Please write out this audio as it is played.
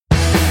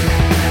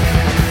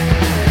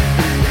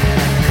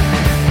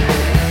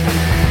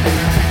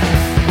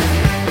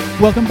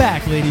Welcome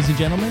back, ladies and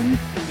gentlemen.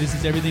 This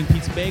is Everything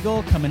Pizza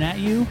Bagel coming at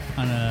you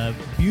on a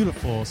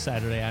beautiful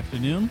Saturday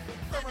afternoon.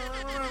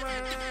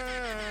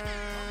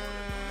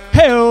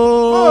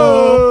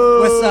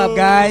 Hey-o! What's up,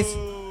 guys?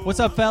 What's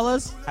up,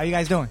 fellas? How you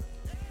guys doing?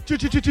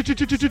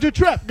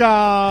 Trap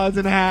Gods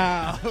in the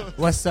house.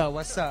 What's up?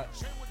 What's up?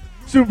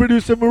 Super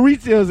producer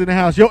Mauricio's in the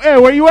house. Yo, Ed,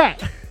 where you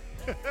at?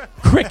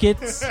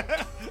 Crickets.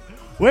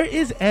 Where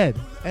is Ed?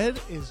 Ed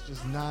is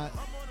just not.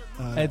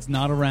 Ed's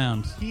not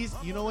around. He's.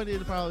 You know what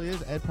it probably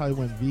is? Ed probably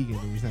went vegan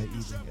and he's not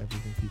eating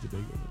Everything Pizza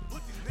Bagel.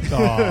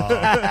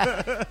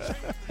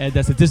 Aw. Ed,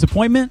 that's a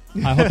disappointment.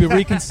 I hope you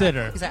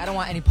reconsider. He's like, I don't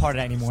want any part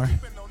of that anymore.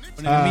 But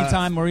in the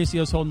meantime,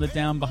 Mauricio's holding it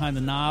down behind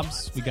the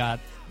knobs. We got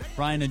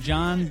Ryan and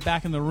John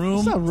back in the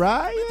room. What's up,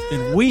 Ryan? It's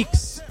been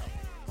weeks.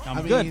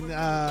 I'm good.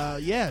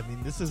 Yeah. I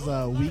mean, this is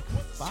week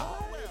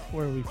 5.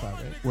 We're in week 5,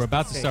 right? We're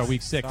about to start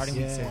week 6. Starting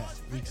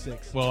Week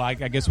 6. Well, I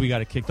guess we got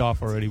it kicked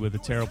off already with a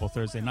terrible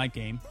Thursday night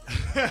game.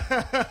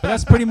 But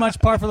that's pretty much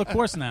par for the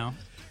course now.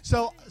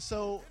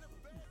 So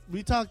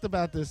we talked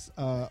about this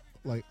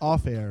like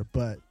off air,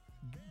 but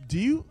do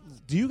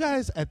you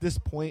guys at this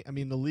point? I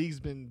mean, the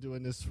league's been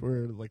doing this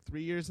for like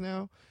 3 years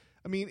now.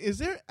 I mean, is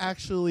there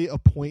actually a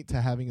point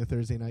to having a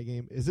Thursday night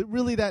game? Is it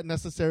really that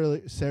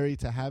necessary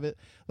to have it?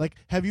 Like,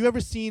 have you ever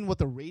seen what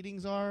the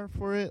ratings are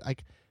for it?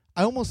 Like,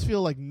 I almost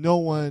feel like no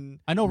one.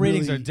 I know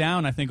ratings are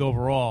down, I think,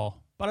 overall.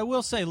 But I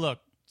will say, look,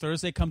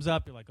 Thursday comes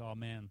up, you're like, oh,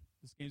 man,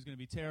 this game's going to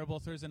be terrible.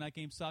 Thursday night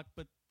game sucked,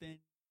 but then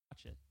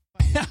watch it.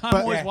 I'm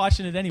always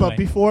watching it anyway. But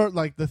before,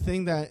 like, the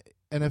thing that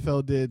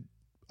NFL did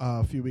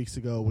a few weeks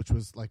ago, which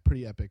was, like,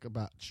 pretty epic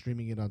about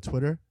streaming it on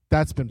Twitter,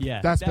 that's been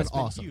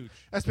awesome. Huge.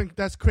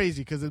 That's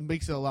crazy because it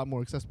makes it a lot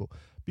more accessible.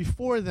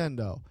 Before then,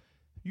 though,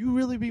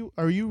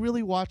 are you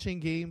really watching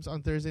games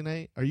on Thursday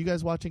night? Are you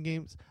guys watching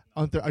games?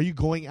 Are you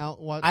going out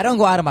and watch? I don't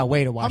go out of my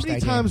way to watch that game.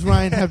 How many times,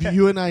 Ryan, have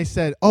you and I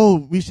said, oh,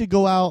 we should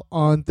go out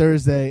on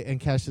Thursday and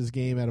catch this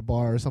game at a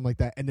bar or something like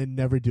that, and then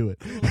never do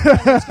it?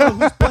 Let's go.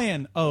 Who's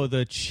playing? Oh,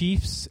 the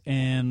Chiefs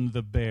and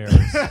the Bears.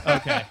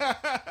 Okay.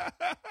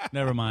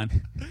 Never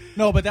mind.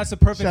 No, but that's the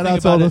perfect Shout thing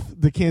out to all about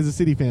it. the Kansas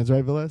City fans,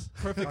 right, Velez?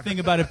 Perfect thing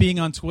about it being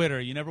on Twitter.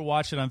 You never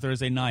watch it on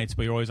Thursday nights,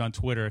 but you're always on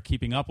Twitter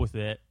keeping up with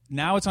it.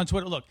 Now it's on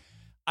Twitter. Look,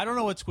 I don't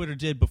know what Twitter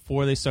did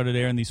before they started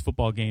airing these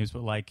football games,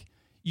 but like,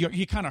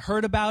 you kind of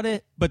heard about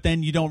it, but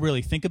then you don't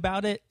really think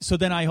about it. So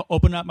then I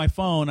open up my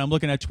phone, I'm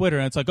looking at Twitter,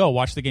 and it's like, oh,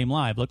 watch the game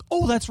live. Like,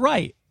 oh, that's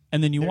right.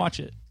 And then you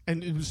watch it.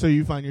 And so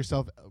you find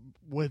yourself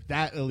with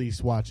that at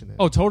least watching it.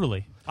 Oh,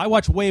 totally. I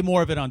watch way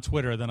more of it on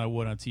Twitter than I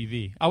would on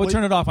TV. I would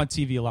turn it off on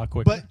TV a lot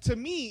quicker. But to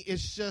me,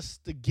 it's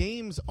just the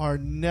games are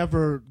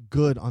never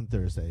good on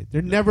Thursday.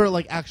 They're never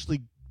like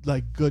actually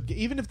like good.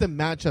 Even if the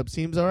matchup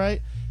seems all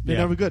right, they're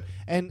never good.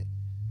 And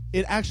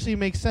it actually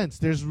makes sense.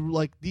 There's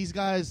like these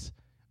guys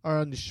are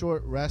on the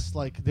short rest.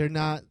 Like they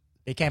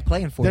can't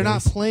play in 4 days. They're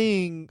not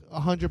playing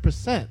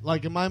 100%.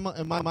 Like in my mind,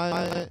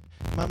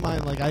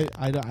 like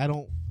I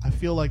don't. I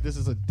feel like this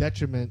is a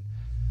detriment.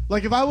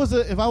 Like if I was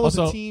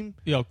also, a team.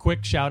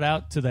 Quick shout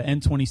out to the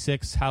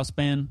N26 house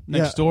band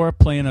next door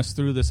playing us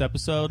through this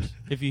episode.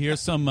 If you hear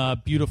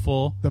some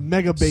beautiful, the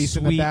mega bass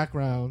in the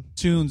background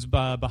tunes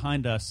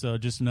behind us, so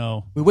just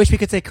know we wish we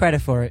could take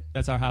credit for it.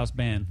 That's our house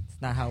band. It's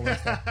not how it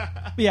works.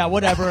 But yeah,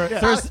 whatever.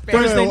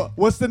 Thursday.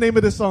 What's the name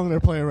of the song they're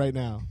playing right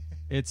now?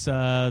 It's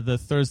the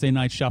Thursday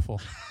Night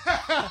Shuffle.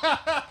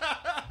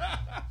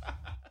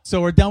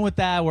 So we're done with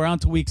that. We're on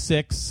to week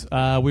 6.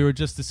 We were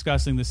just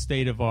discussing the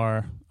state of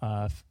our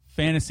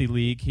fantasy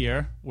league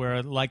here,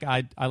 where like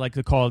I like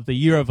to call it the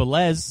year of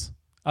Velez.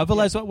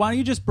 Velez, why don't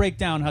you just break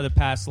down how the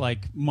past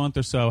like month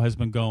or so has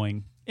been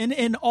going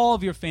in all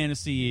of your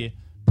fantasy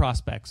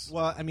prospects?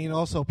 Well, I mean,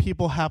 also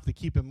people have to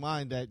keep in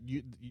mind that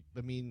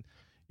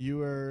you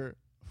were,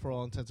 for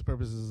all intents and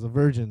purposes, a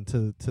virgin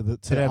to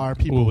our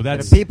people. Ooh,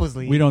 that's the people's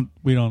league. We don't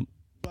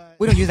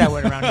use that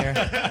word around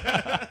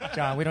here,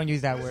 John. We don't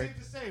use that word. Safe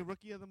to say,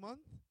 rookie of the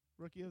month,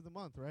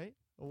 right?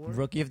 Award?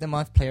 Rookie of the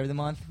month, player of the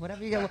month,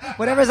 whatever you get,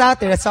 whatever's out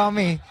there. That's all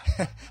me.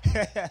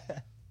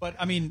 But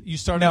I mean, you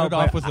started it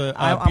off with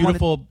a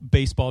beautiful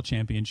baseball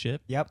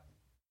championship. Yep.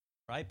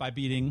 Right, by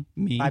beating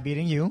me. By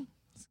beating you.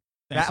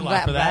 Thanks a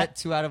lot for that.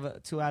 Two out of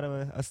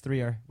us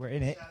 3 we're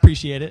in it.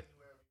 Appreciate it.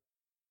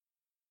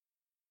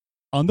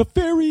 On the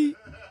ferry.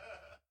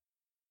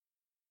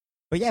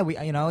 But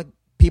yeah,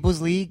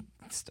 People's League.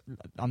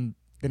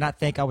 Did not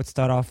think I would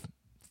start off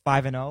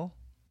 5-0.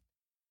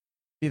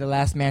 Be the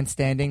last man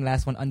standing,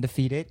 last one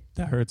undefeated.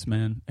 That hurts,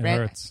 man. It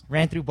hurts.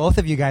 Ran through both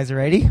of you guys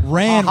already.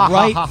 Ran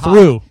right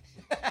through.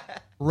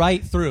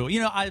 Right through.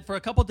 For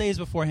a couple days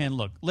beforehand,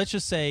 look, let's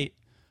just say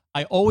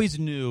I always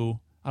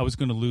knew I was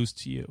going to lose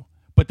to you.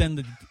 But then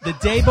the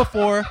day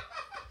before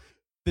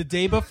the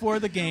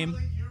game,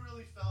 you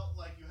really felt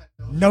like you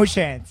had no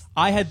chance.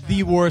 I had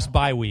the worst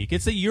bye week.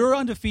 It's that you're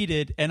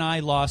undefeated and I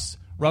lost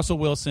Russell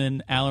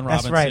Wilson, Allen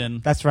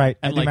Robinson. That's right.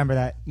 I and remember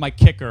that. My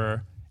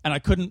kicker, and I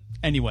couldn't.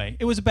 Anyway,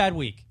 it was a bad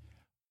week.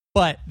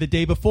 But the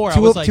day before, I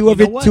was like, two of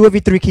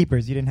your 3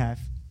 keepers you didn't have.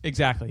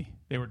 Exactly.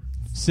 They were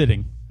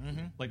sitting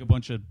like a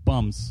bunch of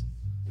bums.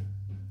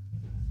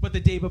 But the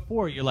day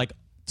before, you're like,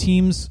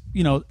 teams,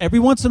 every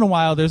once in a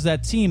while there's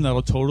that team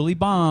that'll totally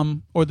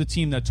bomb or the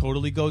team that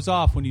totally goes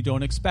off when you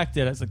don't expect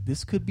it. I was like,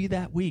 this could be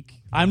that week.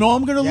 I know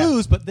I'm going to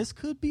lose, but this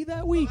could be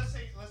that week. Let's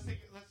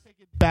take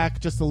it back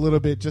just a little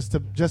bit, just to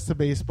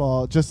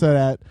baseball, just so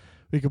that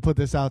we can put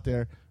this out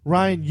there.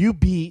 Ryan, you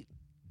beat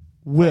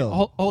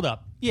Will. Hold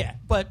up. Yeah,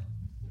 but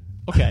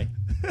okay.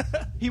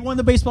 He won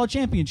the baseball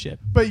championship.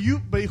 But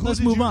Let's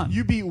move on.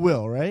 You beat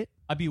Will, right?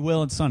 I beat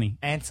Will and Sonny.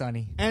 And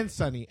Sonny.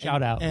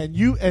 Shout out. And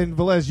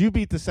Velez, you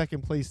beat the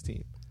second place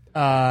team.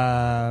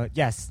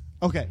 Yes.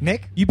 Okay.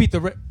 Nick? You beat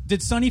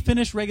did Sonny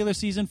finish regular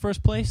season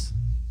first place?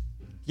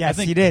 Yes, I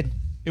think he did.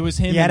 It was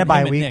him. He had and, a bye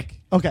him and week.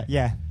 Nick. Okay.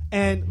 Yeah.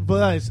 And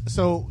Velez,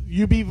 so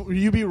you beat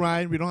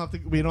Ryan. We don't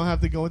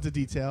have to go into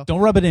detail. Don't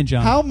rub it in,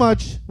 John. How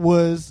much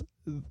was?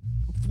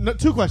 No,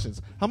 2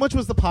 questions. How much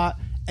was the pot?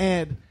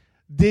 And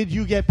did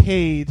you get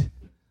paid?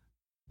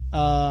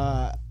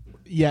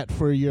 Yet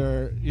for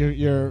your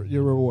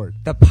reward?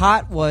 The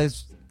pot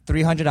was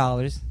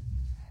 $300,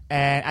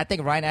 and I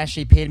think Ryan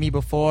actually paid me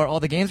before all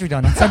the games were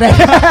done on Sunday.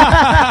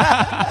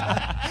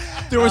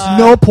 There was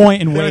no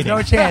point in There was waiting.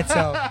 no chance.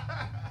 So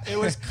It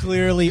was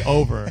clearly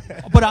over.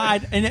 But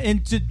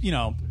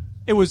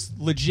it was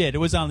legit. It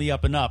was on the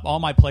up and up. All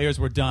my players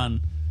were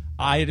done.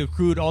 I had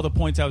accrued all the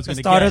points I was the going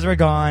to get. starters were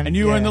gone, And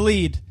you were in Yeah. the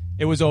lead.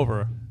 It was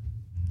over.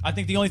 I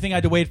think the only thing I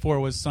had to wait for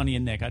was Sonny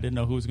and Nick. I didn't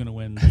know who was going to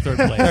win third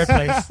place. Third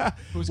place.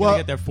 Who was Well- going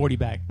to get their 40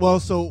 back. Well,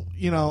 so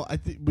I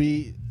think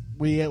we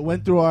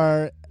went through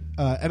our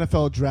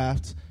NFL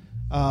draft.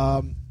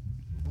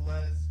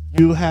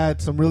 You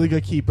had some really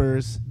good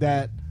keepers.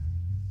 That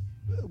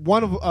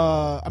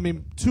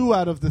two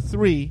out of the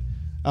 3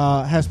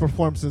 has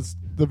performed since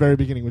the very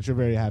beginning, which you're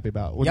very happy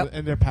about. Yep.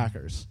 And they're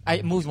Packers.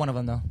 I moved one of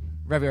them though,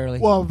 very early.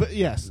 Well,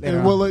 yes.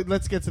 Later Well,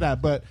 let's get to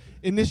that. But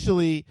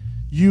initially,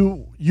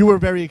 you were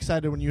very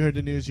excited when you heard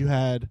the news. You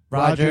had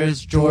Rodgers,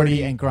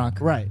 Jordy, and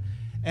Gronk. Right.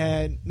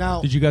 And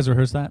now, Did you guys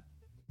rehearse that?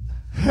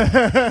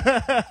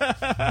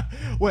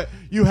 what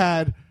you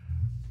had?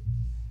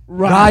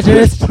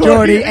 Rodgers,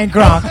 Jordy, and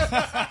Gronk.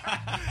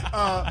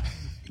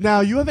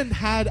 Now you haven't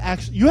had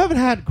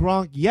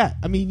Gronk yet.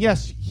 I mean,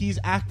 yes, he's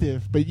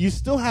active, but you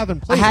still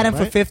haven't I played. had him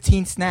for right?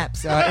 15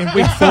 snaps in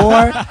week 4,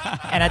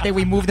 and I think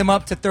we moved him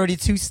up to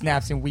 32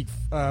 snaps in week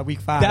 5.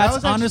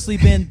 That's honestly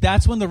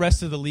that's when the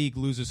rest of the league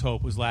loses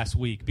hope, was last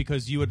week,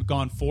 because you had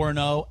gone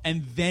 4-0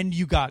 and then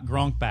you got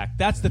Gronk back.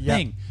 That's the Yep.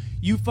 thing.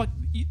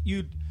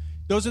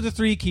 Those are the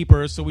 3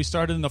 keepers. So we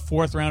started in the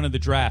 4th round of the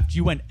draft.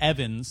 You went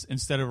Evans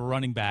instead of a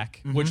running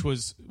back, which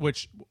was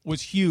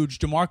huge.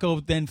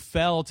 DeMarco then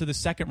fell to the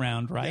 2nd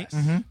round, right?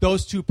 Yes.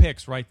 Those 2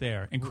 picks right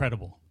there,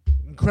 incredible.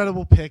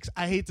 Incredible picks.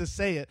 I hate to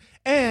say it,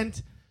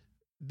 and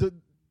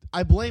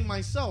I blame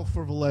myself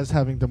for Velez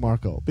having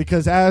DeMarco,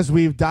 because as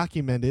we've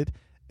documented,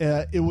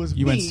 it was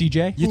You me went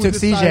CJ? You who took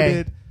CJ.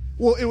 decided-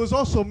 Well, it was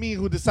also me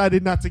who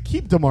decided not to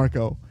keep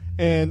DeMarco.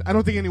 And I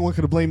don't think anyone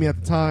could have blamed me at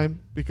the time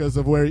because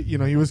of where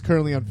he was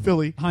currently on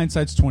Philly.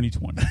 Hindsight's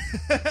 20/20.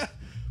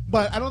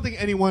 But I don't think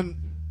anyone,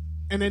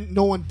 and then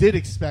no one did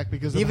expect,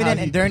 because of Even how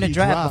during the he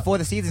draft, dropped. before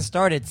the season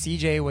started,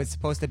 CJ was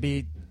supposed to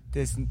be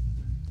this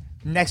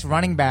next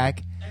running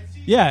back.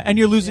 Yeah, and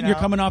you're losing. You You're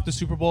know? coming off the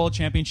Super Bowl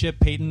championship.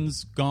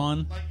 Peyton's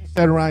gone. Like you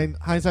said, Ryan,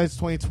 hindsight's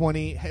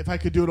 20/20. If I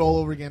could do it all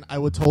over again, I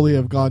would totally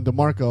have gone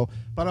DeMarco.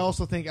 But I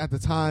also think at the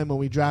time when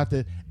we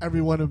drafted,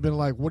 everyone would have been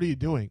like, "What are you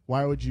doing?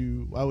 Why would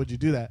you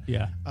do that?"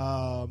 Yeah.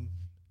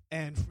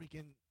 And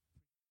freaking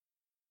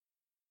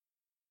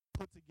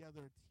put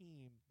together a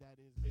team that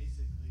is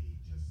basically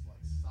just like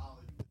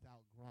solid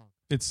without Gronk.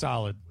 It's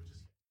solid.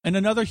 And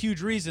another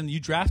huge reason you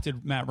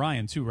drafted Matt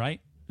Ryan too, right?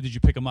 Or did you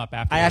pick him up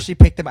after? I actually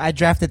picked him. I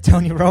drafted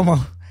Tony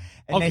Romo,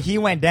 and Okay. then he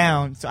went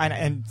down. So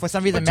and for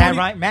some reason, But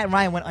Matt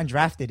Ryan went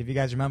undrafted. If you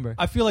guys remember,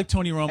 I feel like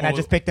Tony Romo. and I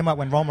just picked him up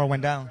when Romo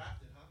went down.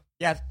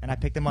 Yeah, and I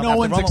picked him up. No after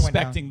one's Romo went down.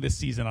 expecting this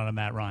season on a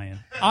Matt Ryan.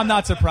 I'm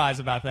not surprised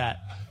about that.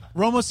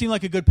 Romo seemed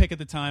like a good pick at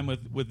the time with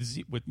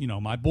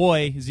my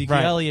boy Ezekiel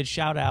Right. Elliott.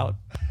 Shout out.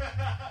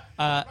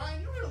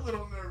 Ryan, you were a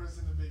little nervous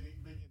in the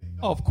beginning.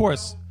 Oh, of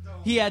course.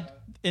 He had,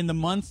 in the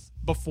month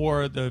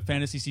before the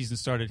fantasy season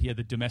started, he had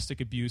the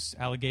domestic abuse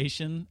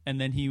allegation, and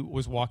then he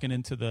was walking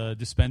into the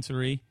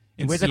dispensary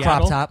in With a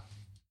Seattle. crop top.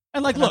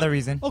 And like, Another look,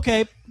 reason.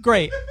 Okay,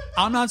 great.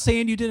 I'm not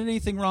saying you did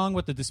anything wrong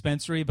with the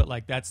dispensary, but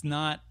like, that's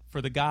not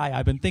for the guy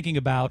I've been thinking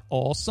about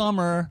all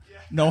summer.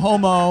 No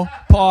homo.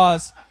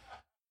 Pause.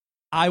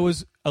 I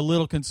was a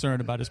little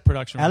concerned about his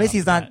production. At right least off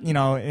he's the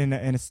not,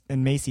 bat.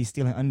 in Macy's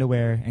stealing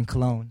underwear and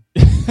cologne.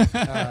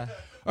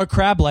 Or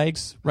crab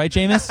legs, right,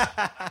 Jameis?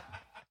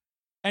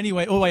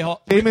 Anyway,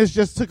 Jameis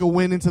just took a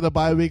win into the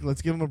bye week.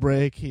 Let's give him a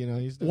break.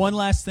 He's one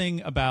last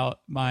thing about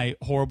my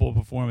horrible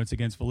performance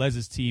against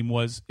Velez's team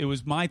was it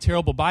was my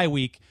terrible bye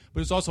week, but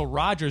it was also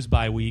Rodgers'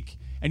 bye week.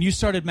 And you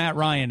started Matt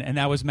Ryan, and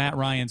that was Matt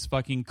Ryan's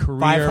fucking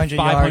career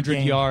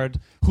 500 yard.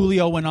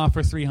 Julio went off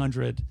for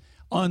 300.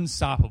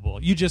 Unstoppable.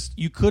 You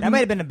couldn't. That might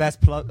have been the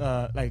best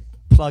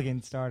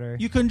plug-in starter.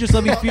 You couldn't just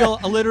let me feel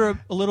a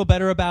little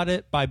better about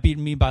it by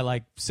beating me by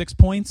like 6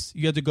 points.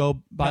 You had to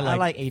go by I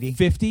like 80.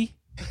 50.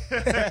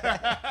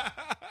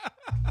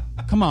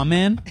 Come on,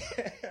 man.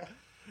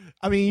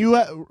 I mean,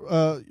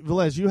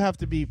 Velez, you have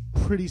to be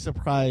pretty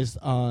surprised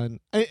on,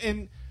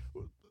 and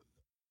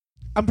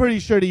I'm pretty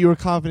sure that you were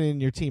confident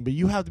in your team, but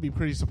you have to be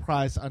pretty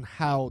surprised on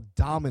how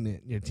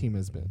dominant your team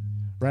has been,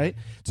 right?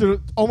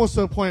 To almost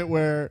to a point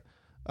where,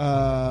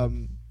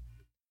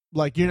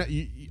 like you're not.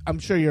 I'm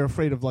sure you're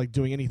afraid of like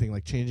doing anything,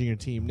 like changing your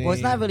team name. Well,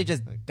 it's not really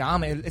just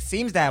dominant. It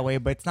seems that way,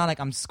 but it's not like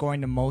I'm scoring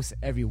the most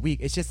every week.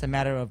 It's just a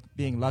matter of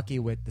being lucky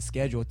with the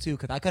schedule too,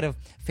 because I could have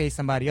faced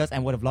somebody else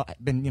and would have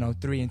been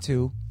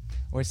 3-2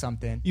 or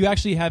something. You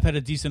actually have had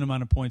a decent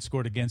amount of points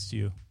scored against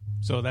you,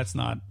 so it's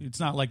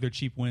not like they're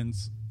cheap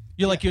wins.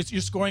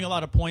 You're scoring a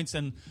lot of points,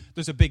 and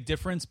there's a big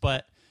difference,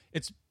 but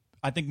it's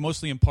I think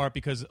mostly in part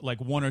because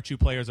like one or two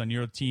players on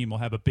your team will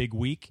have a big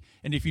week,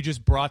 and if you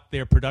just brought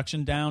their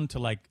production down to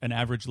like an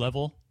average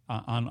level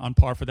on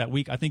par for that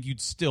week, I think you'd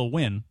still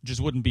win.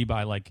 Just wouldn't be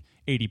by like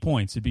 80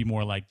 points. It'd be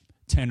more like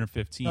 10 or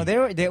 15. No,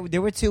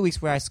 there were 2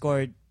 weeks where I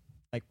scored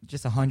like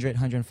just 100,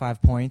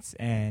 105 points,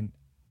 and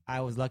I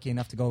was lucky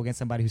enough to go against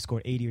somebody who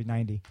scored 80 or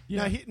 90.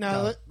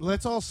 Yeah.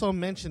 Let's also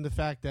mention the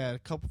fact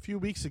that few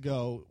weeks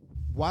ago,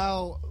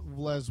 while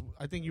Les,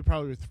 I think you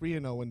probably were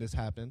 3-0 when this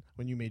happened,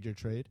 when you made your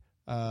trade.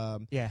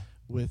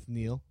 With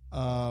Neil.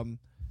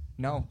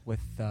 No, with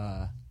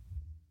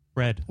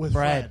Fred. With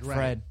Fred.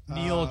 Right.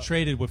 Neil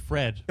traded with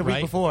Fred the right?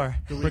 week before.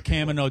 For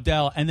Cam and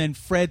Odell, and then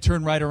Fred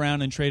turned right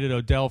around and traded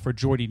Odell for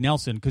Jordy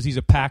Nelson because he's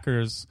a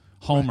Packers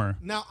homer. Right.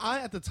 Now,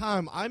 at the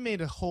time, I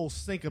made a whole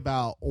stink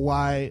about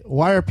why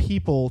are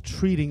people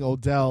treating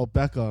Odell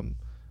Beckham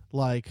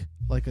like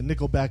a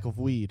Nickelback of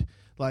weed?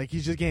 Like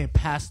he's just getting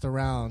passed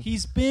around.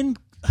 He's been.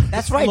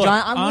 That's right, Look,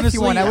 John. I'm honestly,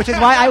 with you on that, which is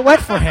why I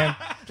went for him.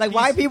 Like,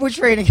 why are people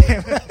trading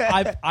him?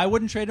 I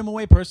wouldn't trade him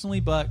away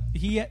personally, but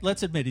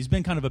let's admit he's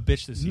been kind of a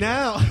bitch this year.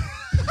 Now,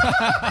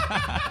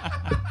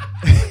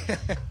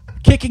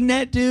 kicking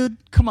net, dude.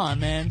 Come on,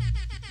 man.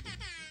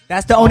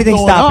 That's the only thing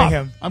stopping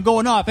him. I'm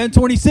going off.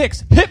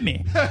 N26, hit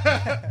me.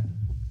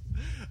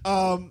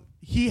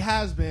 he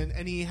has been,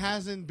 and he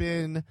hasn't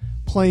been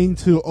playing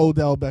to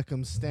Odell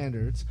Beckham's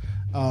standards.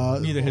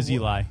 Neither has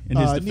Eli. In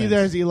his defense. Neither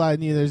has Eli.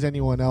 Neither has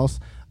anyone else.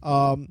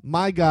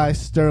 My guy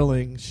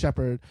Sterling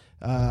Shepard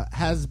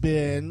has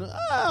been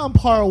on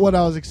par with what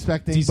I was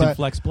expecting. Decent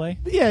flex play.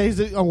 Yeah, he's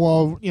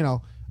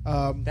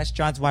That's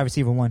John's wide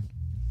receiver one.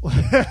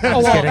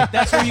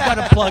 That's where you got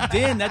him plugged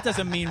in. That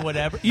doesn't mean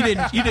whatever. You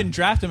didn't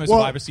draft him as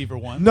wide receiver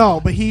one. No,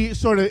 but he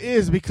sort of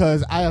is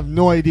because I have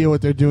no idea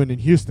what they're doing in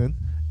Houston,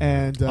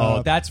 and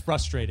that's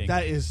frustrating.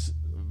 That is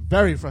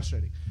very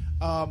frustrating.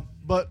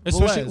 But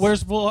especially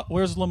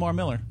where's Lamar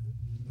Miller?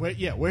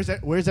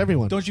 Where's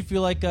everyone? Don't you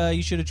feel like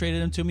you should have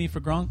traded him to me for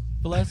Gronk,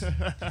 Velez?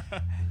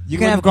 You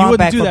can have Gronk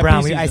back for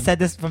Brown. I said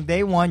this from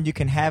day one. You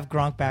can have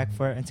Gronk back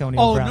for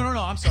Antonio Brown. Oh, no.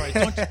 I'm sorry.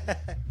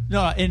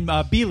 No, in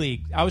B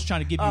League, I was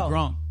trying to give you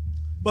Gronk.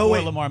 But or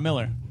wait, Lamar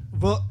Miller.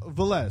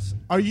 Velez,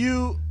 are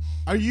you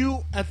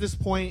at this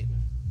point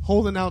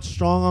holding out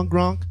strong on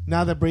Gronk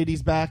now that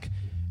Brady's back?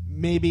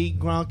 Maybe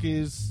Gronk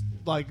is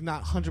like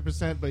not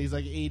 100%, but he's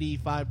like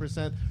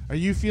 85%. Are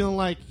you feeling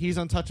like he's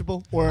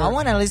untouchable? Or I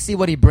want to at least see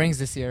what he brings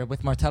this year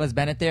with Martellus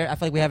Bennett there. I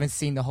feel like we haven't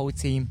seen the whole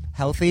team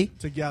healthy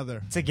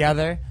together,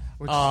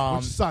 which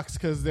sucks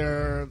because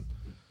they're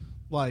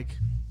like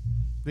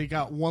they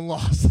got one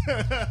loss.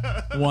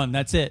 One,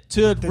 that's it.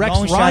 To the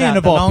Rex Ryan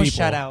of all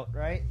people. Shutout,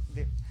 right?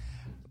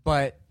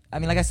 But I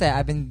mean, like I said,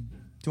 I've been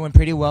doing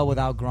pretty well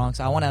without Gronk,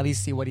 so I want to at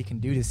least see what he can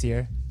do this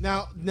year.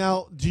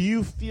 Now, do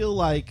you feel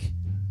like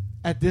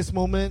at this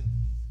moment,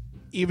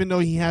 even though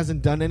he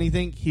hasn't done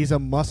anything, he's a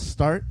must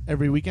start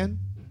every weekend?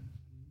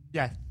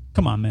 Yeah.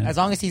 Come on, man. As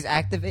long as he's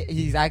active,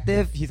 he's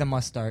a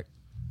must start.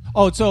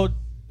 Oh, so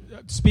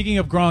speaking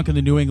of Gronk and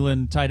the New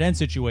England tight end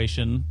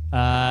situation,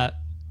 Martellus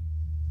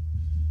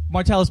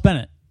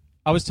Bennett,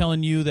 I was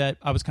telling you that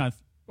I was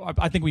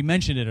I think we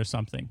mentioned it or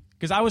something.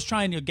 Because I was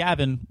trying to,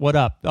 Gavin, what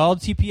up? All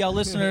the TPL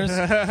listeners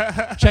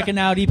checking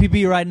out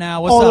EPB right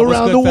now. What's all up? All What's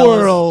around good, the fellas?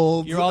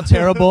 world. You're all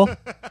terrible.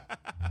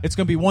 It's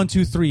going to be 1,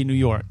 2, 3 New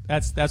York.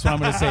 That's what I'm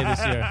going to say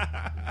this year.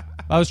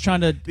 I was trying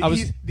to...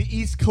 The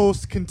East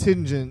Coast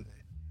contingent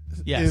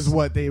is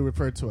what they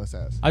refer to us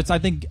as. I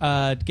think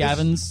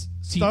Gavin's...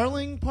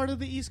 Starling part of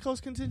the East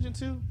Coast contingent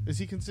too? Is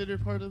he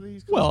considered part of the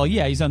East Coast? Well,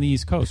 yeah, he's on the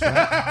East Coast,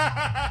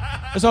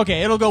 right? It's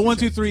okay. It'll go 1,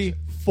 2, 3,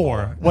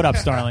 4. What up,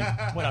 Starling?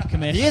 What up,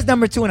 Commish? He is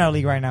number 2 in our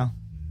league right now.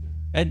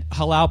 And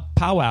Halal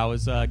Powwow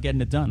is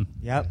getting it done.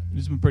 Yep.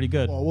 He's been pretty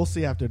good. Well, we'll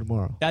see after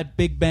tomorrow. That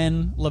Big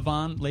Ben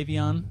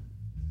Le'Veon?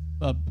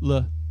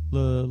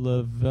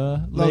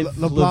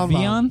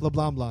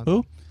 LeBlanc.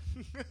 Who?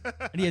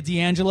 And he had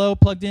D'Angelo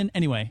plugged in.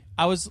 Anyway,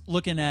 I was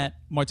looking at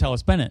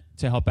Martellus Bennett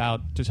to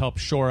help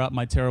shore up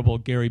my terrible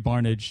Gary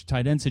Barnidge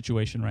tight end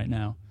situation right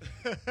now.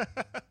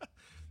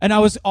 And I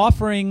was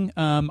offering,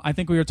 I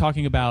think we were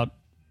talking about,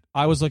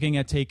 I was looking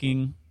at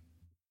taking,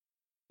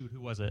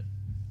 who was it?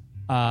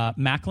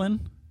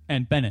 Macklin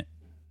and Bennett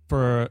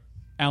for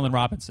Allen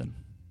Robinson.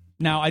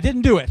 Now, I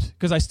didn't do it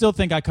because I still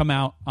think I come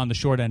out on the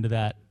short end of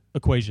that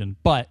equation.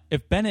 But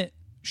if Bennett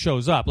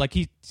shows up, like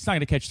he's not going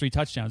to catch 3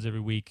 touchdowns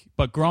every week,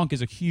 but Gronk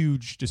is a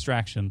huge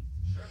distraction.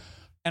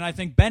 And I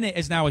think Bennett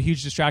is now a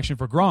huge distraction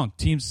for Gronk.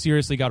 Teams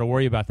seriously got to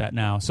worry about that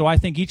now. So I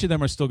think each of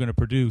them are still going to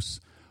produce.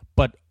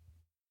 But,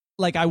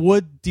 like, I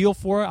would deal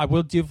for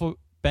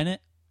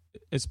Bennett,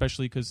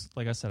 especially because,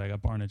 like I said, I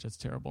got Barnidge. That's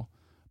terrible.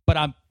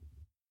 But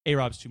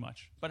A-Rob's too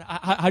much. But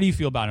how do you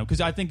feel about him?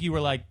 Because I think you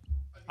were like,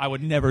 I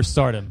would never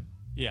start him.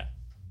 Yeah.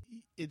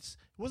 It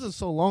wasn't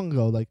so long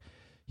ago. Like,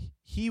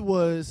 he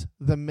was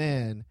the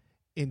man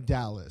in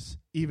Dallas,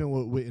 even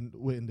with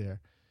Witten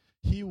there.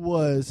 He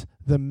was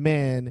the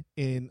man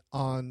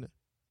on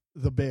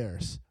the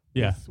Bears.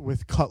 Yeah.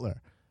 With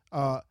Cutler.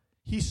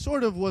 He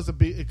sort of was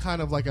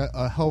kind of like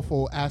a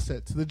helpful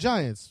asset to the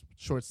Giants.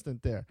 Short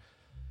stint there.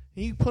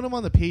 He put him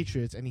on the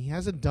Patriots, and he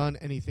hasn't done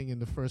anything in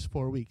the first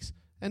 4 weeks,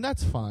 and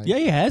that's fine. Yeah,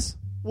 he has.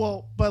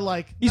 Well, but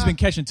like he's been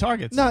catching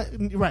targets. Not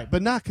right,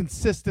 but not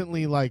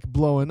consistently like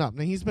blowing up.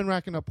 Now he's been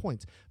racking up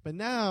points. But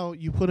now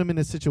you put him in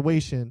a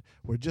situation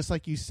where, just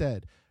like you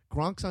said,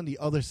 Gronk's on the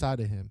other side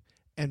of him.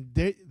 And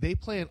they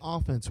play an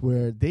offense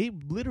where they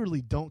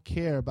literally don't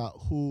care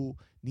about who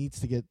needs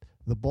to get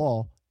the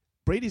ball.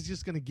 Brady's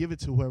just going to give it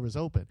to whoever's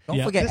open.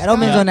 Don't forget,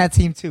 Edelman's on that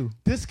team too.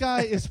 This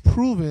guy is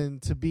proven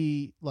to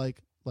be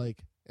like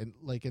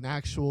an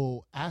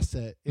actual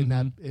asset in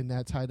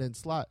that tight end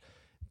slot.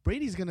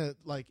 Brady's gonna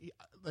like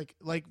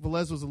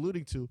Velez was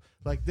alluding to.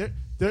 Like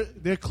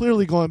they're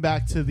clearly going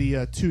back to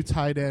the two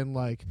tight end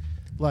like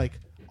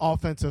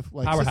offensive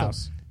like powerhouse.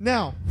 System.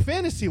 Now,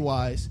 fantasy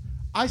wise,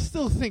 I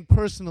still think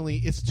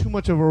personally it's too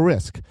much of a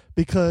risk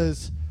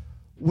because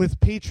with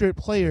Patriot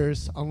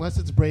players, unless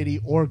it's Brady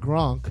or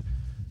Gronk.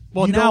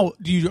 Well, now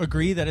do you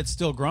agree that it's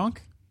still Gronk?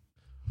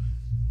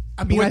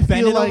 I mean, with I feel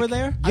Bennett like, over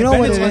there, you know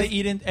Bennett's what going to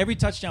eat in every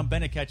touchdown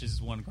Bennett catches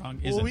is one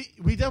Gronk. Well,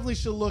 we definitely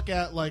should look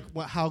at like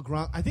how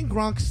Gronk. I think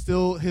Gronk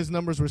still his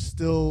numbers were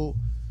still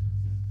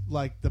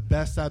like the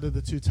best out of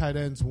the two tight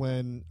ends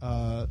when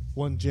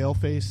one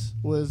Jailface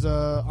was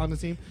on the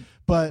team.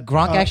 But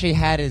Gronk actually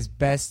had his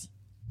best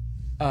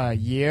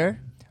year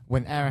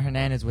when Aaron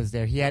Hernandez was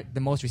there. He had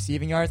the most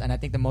receiving yards and I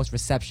think the most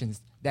receptions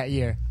that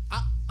year.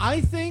 I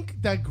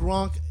think that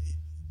Gronk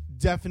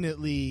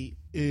definitely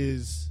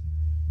is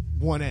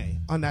 1A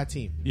on that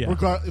team. Yeah.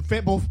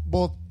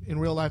 Both in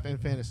real life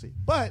and fantasy.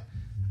 But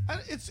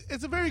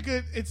it's a very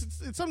good it's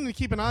something to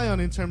keep an eye on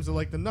in terms of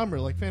like the number,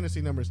 like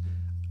fantasy numbers.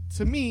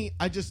 To me,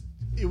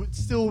 it would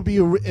still be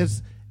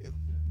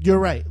you're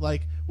right.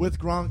 Like with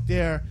Gronk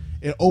there,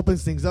 it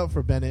opens things up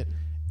for Bennett.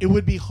 It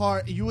would be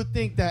hard. You would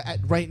think that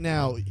right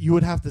now you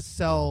would have to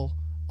sell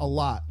a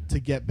lot to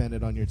get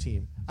Bennett on your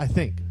team. I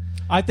think.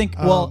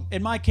 Well,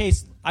 in my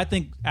case, I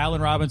think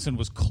Allen Robinson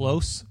was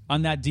close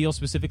on that deal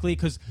specifically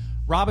because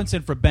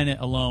Robinson for Bennett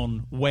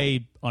alone,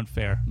 way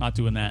unfair. Not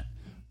doing that.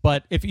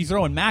 But if you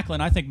throw in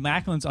Macklin, I think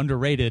Macklin's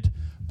underrated.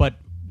 But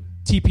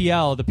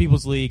TPL, the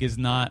People's League, is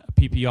not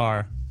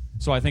PPR.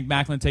 So I think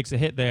Macklin takes a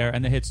hit there,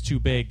 and the hit's too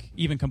big,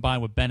 even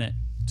combined with Bennett,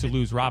 to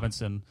lose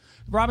Robinson.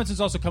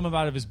 Robinson's also coming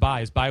out of his bye.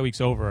 His bye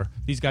week's over.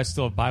 These guys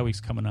still have bye weeks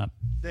coming up.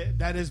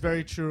 That is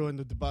very true, and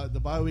the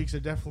bye weeks are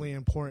definitely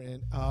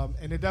important.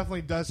 And it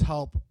definitely does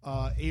help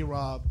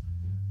A-Rob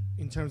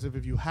in terms of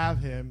if you have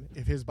him,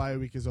 if his bye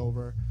week is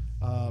over,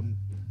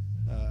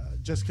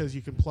 just because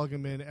you can plug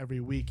him in every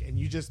week, and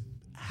you just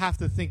have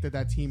to think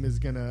that team is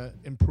going to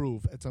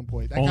improve at some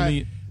point.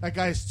 That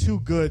guy is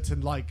too good to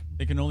like.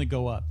 It can only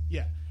go up.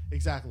 Yeah,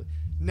 exactly.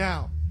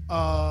 Now,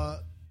 I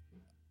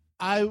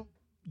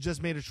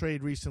just made a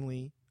trade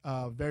recently,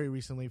 very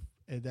recently,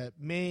 that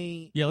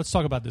let's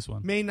talk about this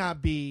one. May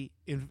not be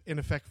in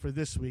effect for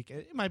this week.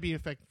 It might be in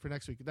effect for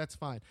next week. That's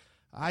fine.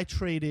 I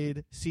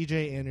traded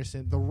C.J.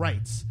 Anderson, the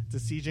rights to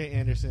C.J.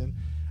 Anderson,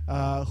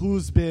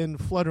 who's been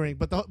fluttering.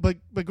 But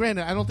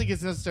granted, I don't think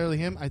it's necessarily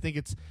him. I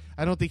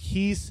don't think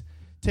he's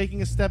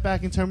taking a step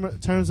back in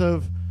terms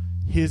of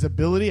his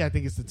ability. I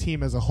think it's the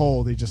team as a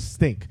whole. They just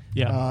stink.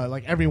 Yeah.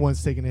 Like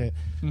everyone's taking a hit.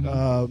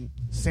 Mm-hmm.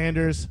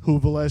 Sanders, who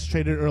Velez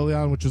traded early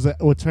on, which was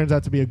what turns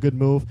out to be a good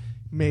move.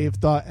 May have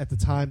thought at the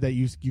time that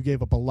you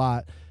gave up a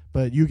lot,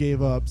 but you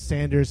gave up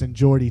Sanders and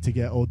Jordy to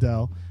get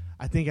Odell.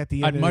 I think at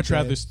the end, I'd much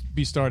rather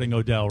be starting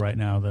Odell right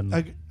now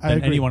than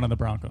anyone on the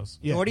Broncos.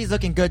 Yeah. Jordy's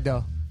looking good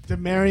though.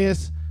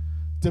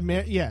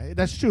 Yeah,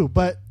 that's true.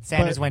 But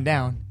Sanders went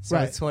down, so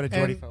right. it's sort of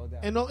Jordy for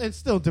Odell. And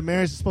still,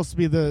 Demaryius is supposed to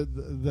be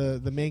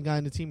the main guy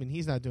in the team, and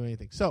he's not doing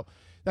anything. So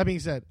that being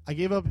said, I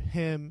gave up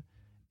him,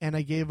 and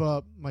I gave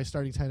up my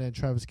starting tight end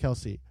Travis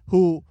Kelce,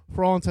 who,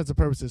 for all intents and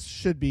purposes,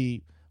 should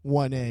be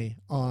 1A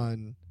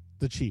on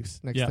the Chiefs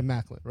next to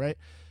Macklin, right?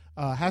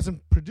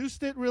 Hasn't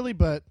produced it really,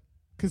 but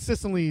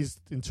consistently he's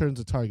in terms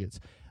of targets.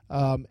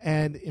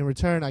 And in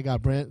return, I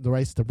got the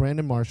rights to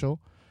Brandon Marshall,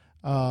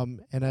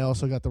 and I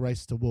also got the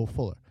rights to Will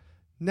Fuller.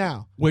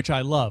 Now, which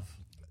I love.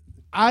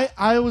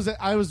 I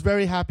was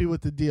very happy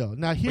with the deal.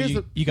 Now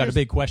you got a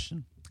big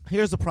question.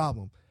 Here's the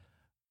problem.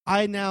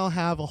 I now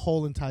have a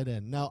hole in tight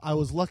end. Now I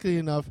was lucky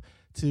enough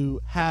to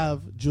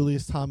have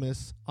Julius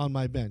Thomas on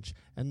my bench,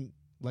 and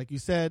like you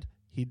said,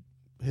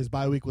 his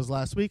bye week was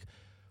last week.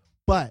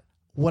 But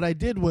what I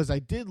did was I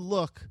did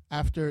look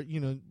after,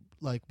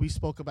 like we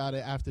spoke about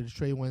it after the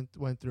trade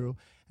went through,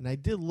 and I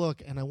did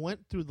look and I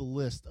went through the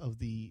list of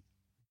the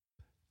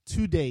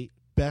to date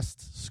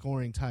best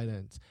scoring tight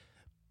ends.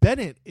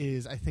 Bennett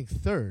is, I think,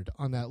 third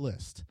on that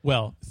list.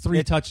 Well,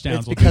 3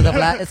 touchdowns.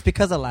 It's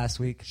because of last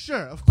week. Sure,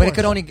 of course. But it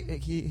could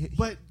only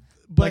But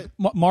like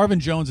Marvin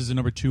Jones is the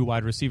number 2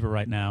 wide receiver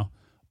right now,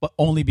 but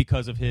only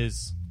because of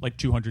his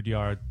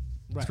 200-yard,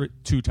 Right.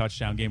 2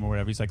 touchdown game or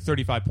whatever. He's like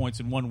 35 points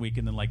in 1 week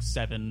and then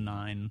 7,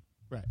 9.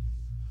 right.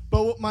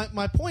 But what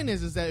my point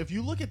is that if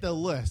you look at the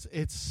list,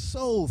 it's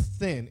so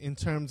thin in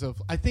terms of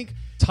I think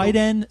Tight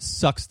end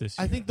sucks this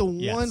year. I think the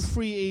Yes. one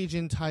free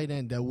agent tight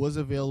end that was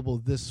available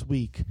this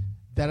week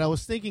that I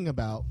was thinking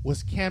about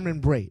was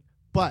Cameron Brate.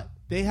 But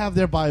they have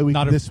their bye week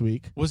this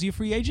week. Was he a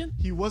free agent?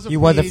 He was a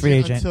free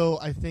agent until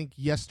I think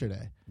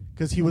yesterday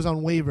because he was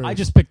on waivers. I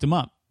just picked him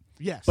up.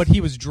 Yes. But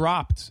he was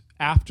dropped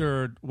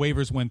after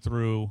waivers went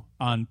through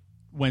on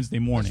Wednesday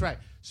morning. That's right.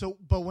 So,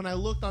 but when I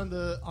looked on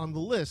the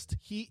list,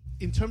 he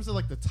in terms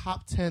of the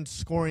top 10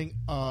 scoring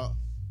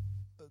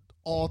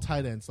all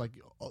tight ends,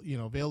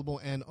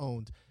 available and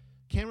owned,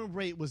 Cameron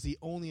Brate was the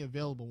only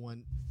available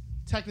one,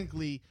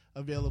 technically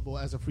available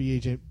as a free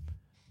agent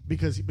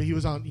but he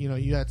was on.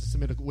 You had to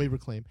submit a waiver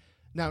claim.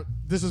 Now,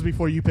 this was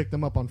before you picked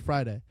them up on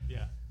Friday.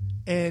 Yeah.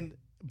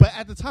 But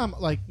at the time,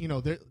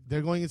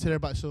 they're going into their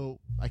bye, so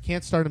I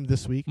can't start him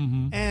this week,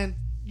 and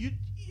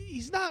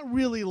he's not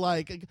really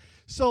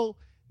so.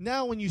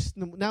 Now when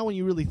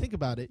you really think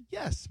about it,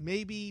 yes,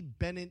 maybe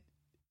Bennett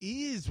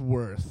is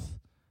worth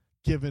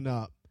giving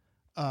up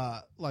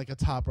a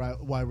top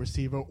wide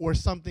receiver or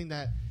something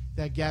that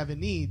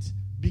Gavin needs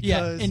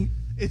because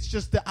it's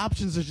just the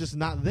options are just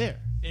not there.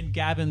 In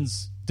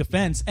Gavin's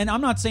defense, and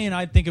I'm not saying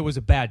I think it was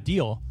a bad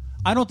deal.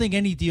 I don't think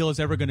any deal is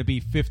ever going to be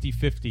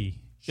 50-50.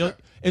 Sure.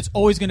 It's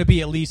always going to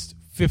be at least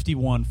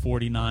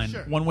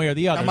 51-49, one way or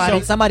the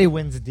other. Somebody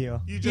wins the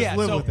deal. You just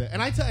live with it.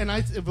 And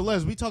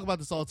Velez, we talk about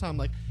this all the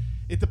time.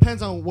 It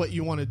depends on what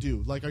you want to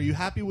do. Are you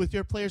happy with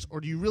your players, or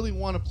do you really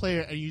want a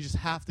player and you just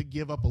have to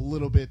give up a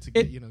little bit to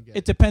get?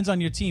 It depends on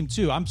your team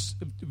too. I'm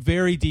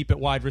very deep at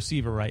wide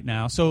receiver right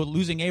now. So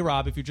losing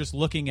A-Rob, if you're just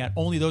looking at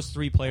only those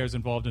 3 players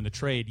involved in the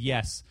trade,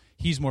 yes,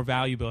 he's more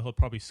valuable. He'll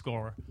probably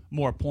score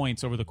more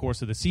points over the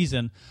course of the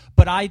season.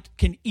 But I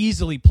can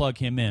easily plug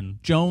him in.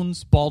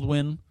 Jones,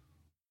 Baldwin,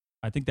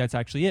 I think that's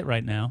actually it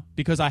right now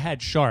because I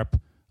had Sharp.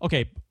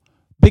 Okay.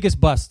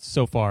 Biggest bust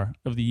so far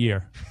of the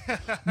year.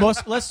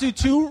 Let's do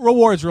 2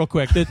 rewards real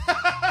quick. The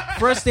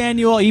first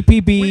annual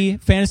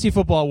EPB Fantasy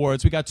Football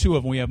Awards. We got 2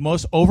 of them. We have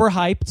most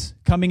overhyped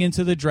coming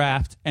into the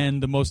draft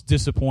and the most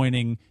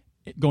disappointing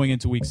going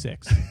into week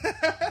 6.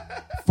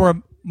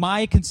 For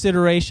my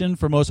consideration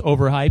for most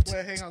overhyped.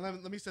 Wait, hang on.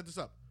 Let me set this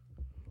up.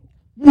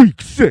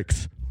 Week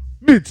 6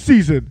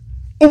 mid-season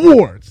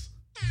awards.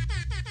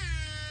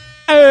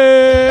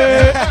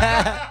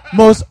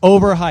 Most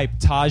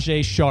overhyped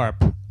Tajay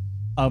Sharp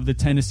of the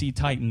Tennessee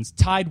Titans,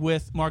 tied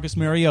with Marcus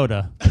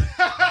Mariota.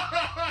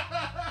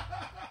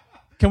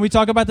 Can we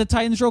talk about the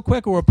Titans real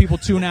quick, or will people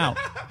tune out?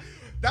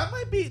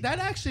 That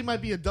actually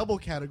might be a double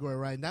category,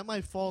 right? That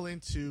might fall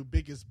into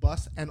biggest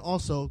bust, and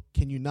also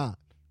can you not?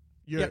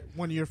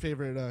 One of your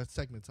favorite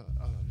segments on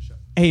the show.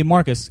 Hey,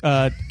 Marcus,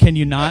 can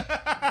you not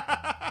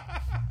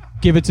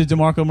give it to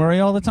DeMarco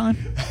Murray all the time?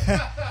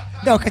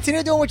 No,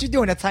 continue doing what you're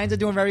doing. The Titans are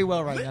doing very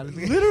well right now.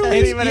 Literally,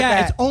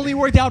 it's only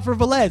worked out for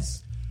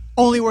Velez.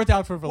 Only worked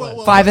out for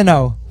Velez.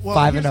 5-0. Well,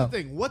 5-0. Here's the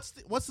thing. What's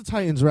the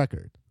Titans'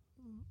 record?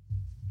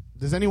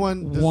 Does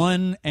anyone?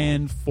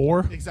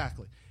 1-4.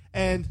 Exactly.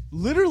 And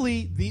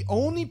literally, the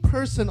only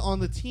person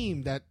on the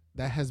team that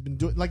has been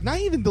doing not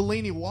even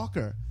Delaney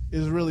Walker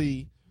is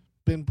really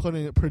been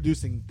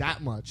producing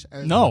that much.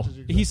 No,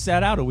 he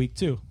sat out a week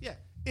too. Yeah,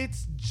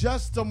 it's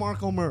just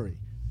DeMarco Murray.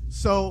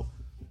 So,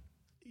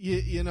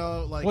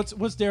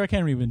 what's Derrick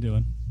Henry been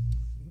doing?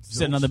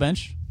 Sitting on the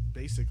bench,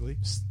 basically.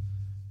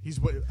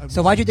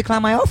 So why'd you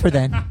decline my offer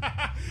then?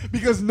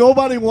 Because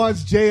nobody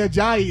wants Jay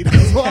Ajayi.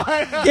 That's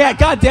why. Yeah,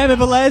 God damn it,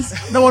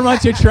 Velez. No one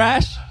wants your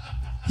trash.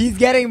 He's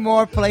getting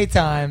more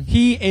playtime.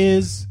 He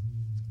is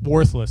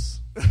worthless.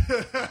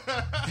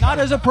 Not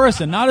as a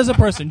person.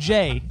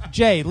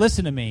 Jay,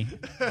 listen to me.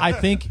 I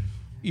think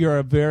you're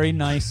a very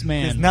nice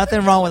man. There's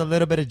nothing wrong with a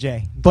little bit of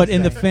Jay. But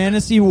in the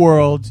fantasy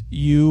world,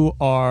 you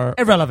are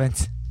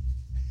irrelevant.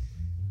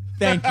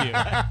 Thank you.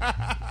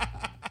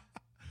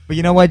 But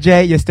you know what,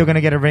 Jay? You're still going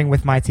to get a ring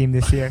with my team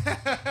this year.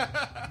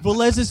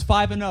 Velez is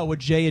 5-0 with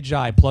Jay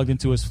Ajayi plugged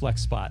into his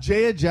flex spot.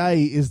 Jay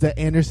Ajayi is the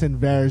Anderson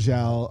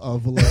Varejao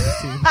of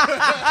Velez's team.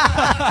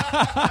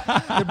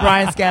 The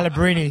Brian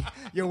Scalabrine.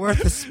 You're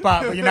worth the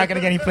spot, but you're not going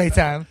to get any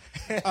playtime.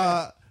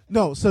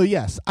 No, so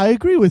yes, I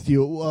agree with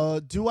you.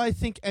 Do I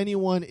think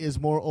anyone is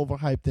more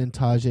overhyped than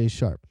Tajay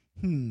Sharp?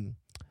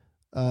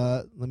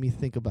 Let me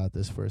think about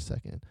this for a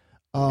second.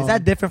 Is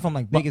that different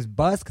from biggest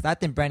bust? Because I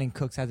think Brandon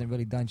Cooks hasn't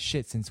really done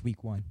shit since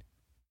week 1.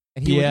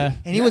 And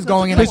he was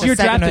going in because you're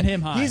drafting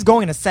him high. He's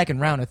going in a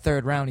second round, a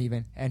third round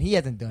even, and he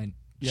hasn't done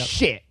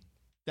shit.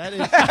 That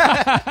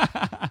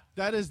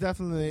is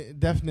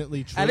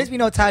definitely true. At least we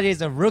know Tajay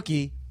is a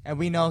rookie, and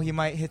we know he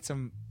might hit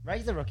some. Right,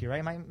 he's a rookie, right?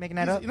 Am I making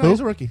that up? He's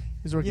a rookie.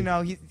 He's a rookie.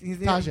 He's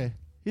Tajay.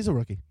 He's a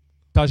rookie.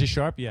 Tajay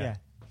Sharp, yeah.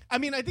 I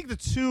mean, I think the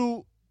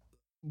two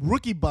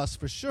rookie busts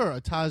for sure are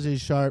Tajay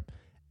Sharp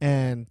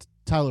and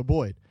Tyler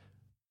Boyd.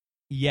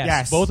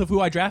 Yes, both of who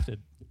I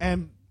drafted.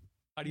 And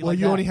How do you well, like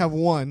you that? only have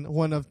one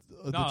of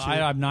the No, two.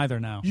 I'm neither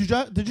now. Did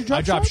you drop?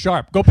 I dropped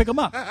Sharp. Go pick him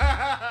up.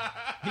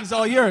 He's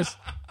all yours.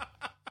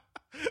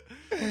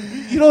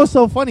 You know what's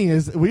so funny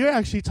is we were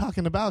actually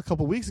talking about a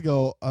couple weeks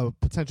ago a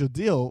potential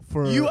deal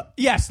for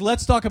Yes,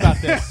 let's talk about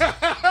this.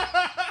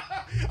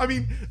 I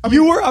mean,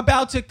 You were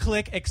about to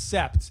click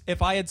accept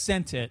if I had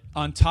sent it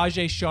on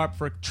Tajay Sharp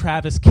for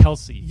Travis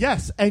Kelce.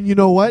 yes, and you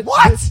know what?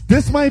 What?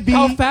 This might be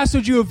How fast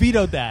would you have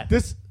vetoed that?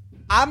 this.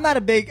 I'm not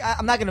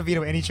going to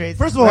veto any trades.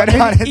 First of all, to be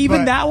honest,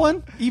 Even but- that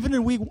one? Even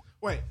in week...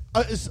 Wait,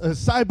 a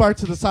sidebar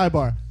to the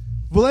sidebar.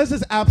 Velez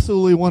is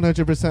absolutely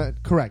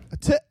 100%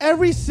 correct. To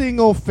every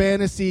single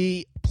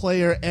fantasy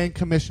player and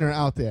commissioner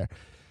out there,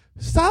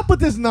 stop with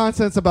this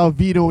nonsense about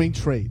vetoing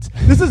trades.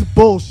 This is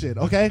bullshit,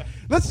 okay?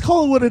 Let's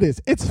call it what it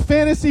is. It's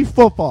fantasy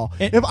football.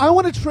 If I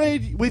want to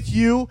trade with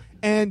you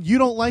and you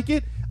don't like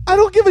it, I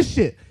don't give a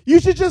shit. You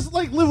should just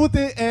live with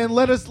it and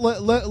let us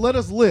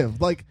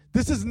live. Like,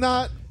 this is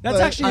not. That's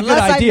actually a good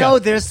Unless I idea. know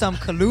there's some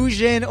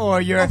collusion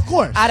or you're Of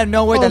course. out of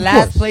nowhere, the Of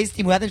last course. place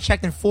team who hasn't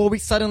checked in 4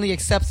 weeks suddenly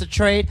accepts a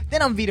trade,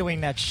 then I'm vetoing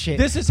that shit.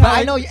 This is But how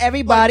I know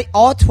everybody,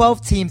 all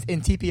 12 teams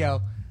in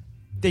TPO,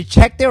 they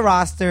check their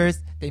rosters,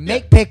 they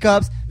make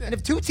pickups, and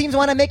if 2 teams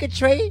want to make a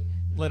trade,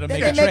 Let him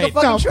They make a can make a trade.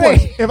 fucking Now, of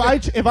course,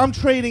 trade. if I'm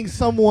trading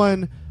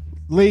someone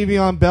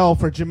Le'Veon Bell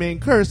for Jermaine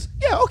Kearse,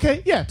 yeah,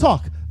 okay, yeah,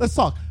 let's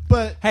talk.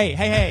 But Hey.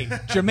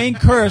 Jermaine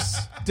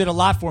Kearse did a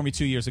lot for me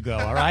 2 years ago,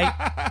 all right?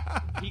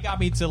 He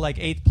got me to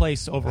 8th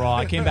place overall.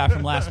 I came back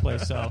from last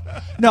place. So,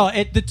 no,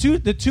 the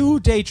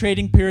 2-day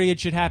trading period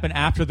should happen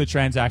after the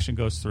transaction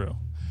goes through.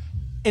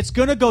 It's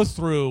going to go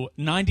through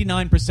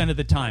 99% of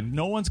the time.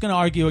 No one's going to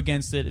argue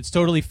against it. It's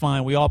totally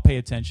fine. We all pay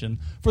attention.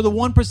 For the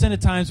 1% of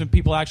times when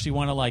people actually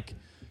want to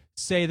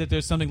say that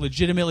there's something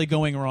legitimately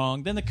going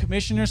wrong, then the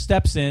commissioner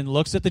steps in,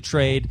 looks at the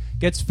trade,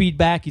 gets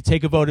feedback, you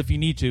take a vote if you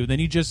need to, then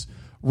you just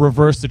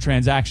reverse the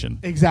transaction.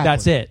 exactly,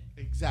 That's it.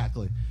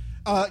 Exactly.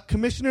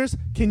 Commissioners,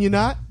 can you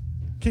not?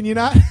 we're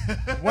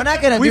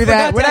not gonna We do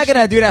that. forgot We're to not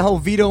gonna do that whole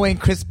vetoing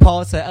Chris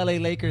Paul to LA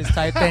Lakers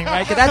type thing,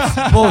 right? 'Cause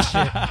that's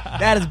bullshit.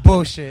 That is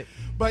bullshit.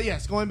 But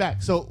yes, going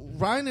back. So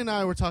Ryan and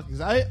I were talking.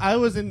 'Cause I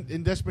was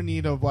in desperate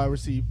need of wide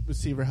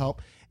receiver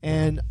help,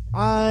 and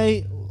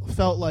I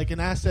felt like an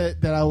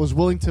asset that I was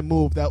willing to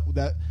move that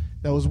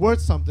was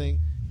worth something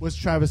was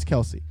Travis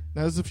Kelce.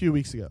 Now this is a few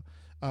weeks ago,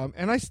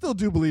 and I still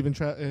do believe in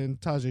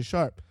Tajay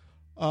Sharp,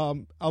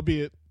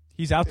 albeit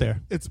He's out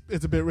there. it's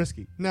a bit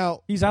risky.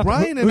 Now He's out there.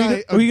 Ryan Who and are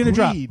you I who are you gonna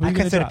drop? agreed- Who are I you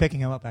gonna considered drop? picking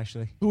him up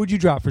actually. Who would you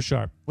drop for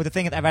Sharp? With the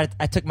thing is,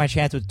 I took my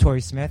chance with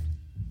Torrey Smith.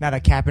 Now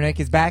that Kaepernick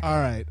is back, All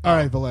right,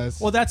 Velez.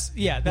 Well, that's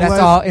that's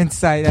Well, all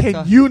insight. That's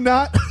all. can you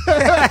not?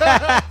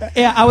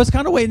 yeah. I was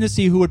kind of waiting to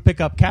see who would pick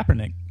up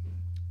Kaepernick.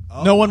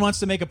 No one wants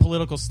to make a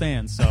political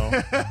stand, so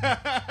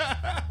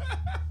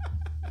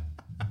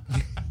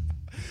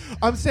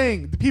I'm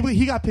saying the people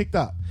he got picked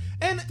up,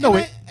 and No,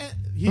 and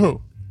wait.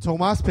 Who?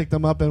 Tomas picked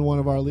him up in one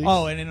of our leagues.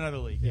 and in another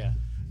league, yeah.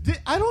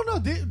 I don't know.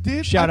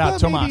 Did Shout I out,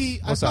 thought Tomas. maybe-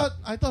 What's I up? thought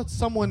I thought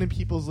someone in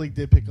people's league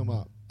did pick him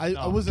up.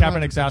 I wasn't.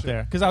 Kaepernick's 100% out sure.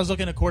 there because I was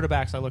looking at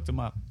quarterbacks. I looked him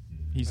up.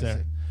 He's I there.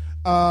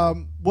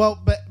 see. Well,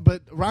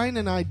 but Ryan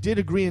and I did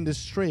agree in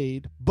this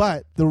trade,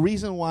 but the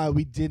reason why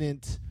we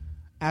didn't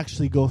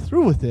actually go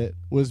through with it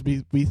was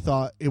we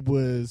thought it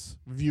was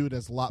viewed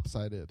as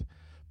lopsided.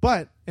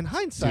 But in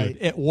hindsight,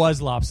 Dude, it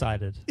was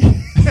lopsided.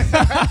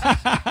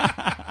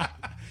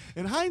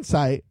 in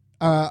hindsight,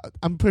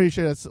 I'm pretty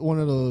sure that's one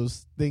of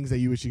those things that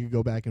you wish you could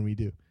go back and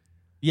redo.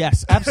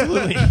 Yes,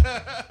 absolutely.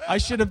 I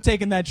should have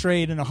taken that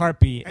trade in a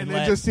heartbeat And and then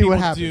let just see what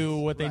people happens. do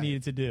what they Right.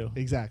 needed to do.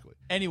 Exactly.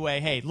 Anyway,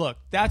 hey, look,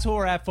 that's where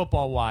we're at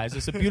football-wise.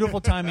 It's a beautiful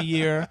time of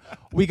year.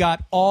 We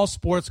got all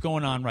sports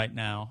going on right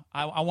now.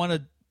 I want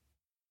to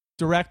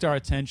direct our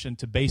attention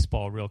to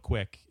baseball real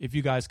quick, if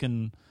you guys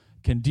can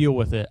deal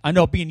with it. I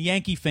know being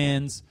Yankee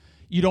fans,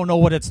 you don't know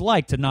what it's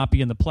like to not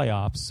be in the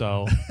playoffs.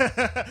 So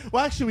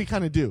Well, actually, we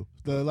kind of do.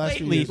 The last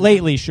few years.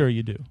 lately, sure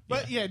you do.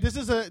 But yeah, this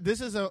is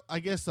a I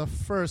guess a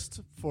first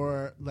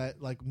for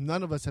that. Like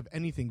none of us have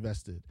anything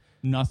vested.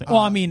 Nothing. Well,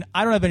 I mean,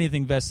 I don't have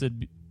anything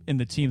vested in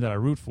the team that I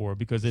root for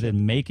because they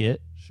didn't make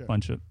it. Sure.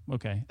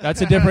 Okay,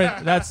 that's a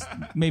different. That's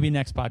maybe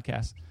next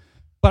podcast.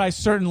 But I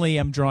certainly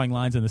am drawing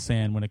lines in the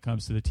sand when it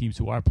comes to the teams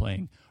who are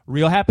playing.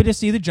 Real happy to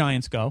see the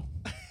Giants go.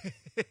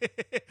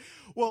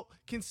 Well,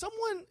 can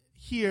someone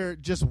here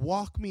just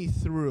walk me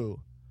through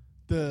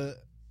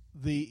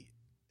the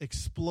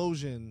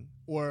explosion,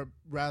 or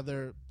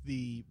rather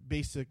the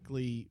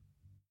basically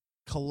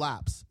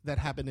collapse that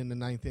happened in the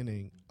 9th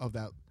inning of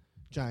that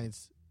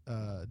Giants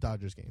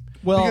Dodgers game?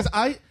 Well-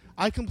 because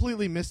I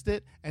completely missed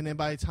it, and then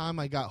by the time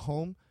I got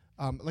home,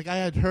 like I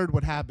had heard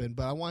what happened,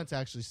 but I wanted to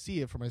actually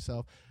see it for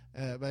myself.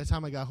 By the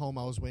time I got home,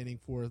 I was waiting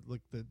for like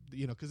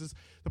because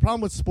the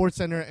problem with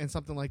SportsCenter and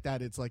something like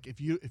that, it's like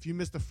if you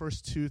miss the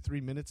first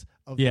 2-3 minutes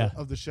of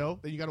the show,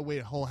 then you got to wait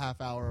a whole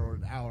half hour or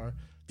an hour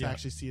to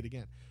actually see it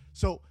again.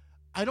 So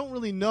I don't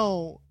really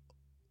know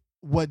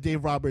what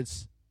Dave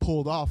Roberts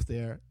pulled off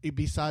there,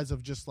 besides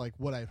of just like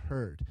what I've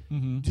heard.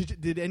 Mm-hmm.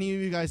 Did any of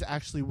you guys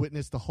actually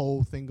witness the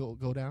whole thing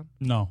go down?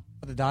 No.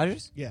 The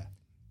Dodgers? Yeah.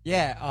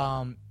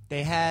 Yeah.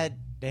 They had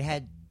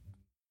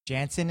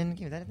Jansen in the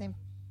game. Is that his name?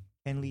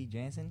 Kenley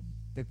Jansen.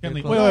 Wait,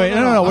 closer?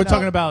 no. We're I'm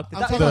talking about I'm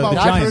The- talking the about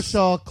Giants.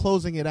 Kershaw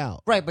closing it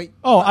out. Right, but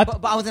Oh,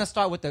 but I was gonna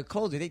start with the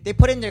closer. They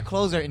put in their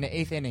closer in the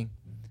 8th inning,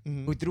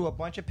 Mhm. who threw a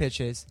bunch of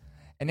pitches,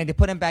 and then they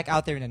put him back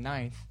out there in the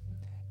 9th,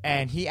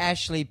 and he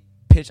actually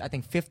pitched, I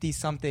think,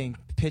 50-something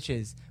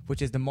pitches,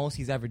 which is the most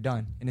he's ever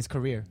done in his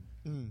career.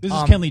 This is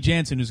Kenley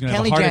Jansen, who's going to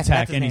have a Kenley heart Jansen,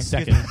 attack that's his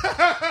any name,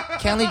 second.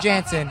 Kenley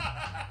Jansen.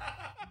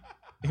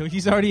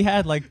 He's already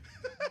had like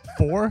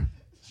 4.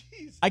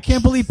 I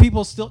can't believe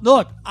people still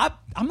look.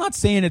 I'm not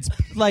saying it's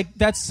like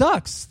that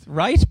sucks,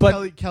 right?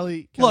 But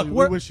Kelly, look, we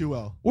we're- wish you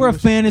well. we're a We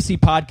wish- fantasy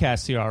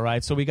podcast here, all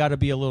right? So we got to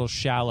be a little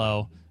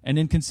shallow and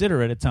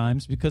inconsiderate at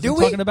times because Do we're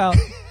we? talking about.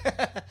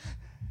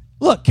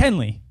 Look,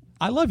 Kenley,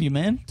 I love you,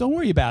 man. Don't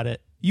worry about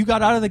it. You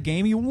got out of the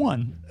game, you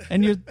won,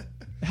 and you're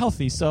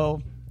healthy.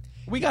 So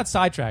we got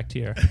sidetracked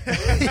here.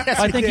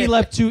 I think he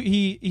left 2.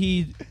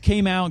 He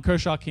came out, and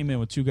Kershaw came in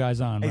with 2 guys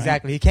on. Right?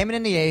 Exactly. He came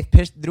in the 8th,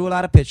 pitched, threw a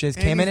lot of pitches,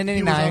 And came in he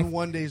the was 9th. on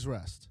 1 day's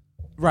rest.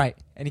 Right.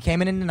 And he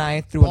came in the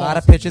 9th, threw a lot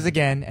of Balls. pitches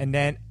again, and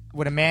then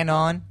with a man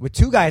on, with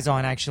 2 guys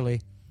on, actually,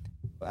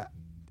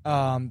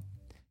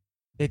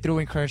 they threw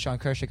in Kershaw, and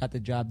Kershaw got the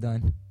job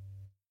done.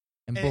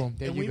 And boom,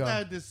 there and you we've go.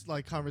 had this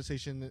like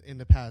conversation in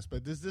the past,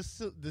 but is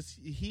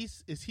he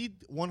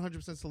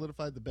 100%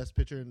 solidified the best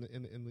pitcher in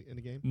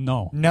the game?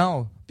 No.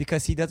 No,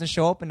 because he doesn't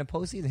show up in the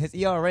postseason. His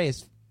ERA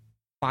is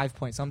 5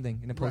 point something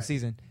in the Right.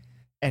 postseason.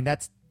 And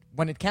that's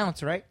when it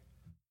counts, right?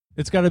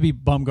 It's got to be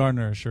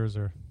Bumgarner or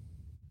Scherzer.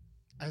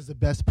 As the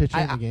best pitcher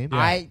in the game?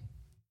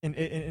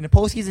 In the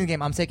postseason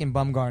game, I'm taking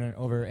Bumgarner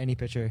over any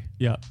pitcher.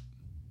 Yeah.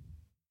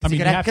 I mean,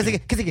 Because he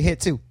could hit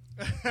too.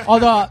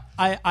 although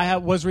I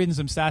was reading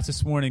some stats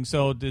this morning.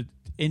 So the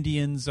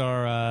Indians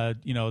are,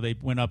 they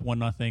went up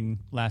 1-0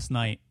 last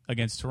night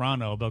against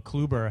Toronto. But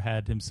Kluber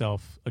had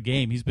himself a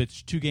game. He's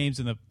pitched 2 games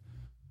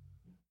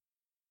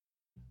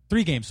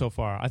 3 games so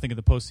far, I think, in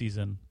the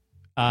postseason.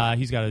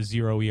 He's got a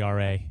 0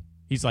 ERA.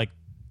 He's like,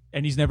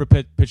 and he's never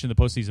pitched in the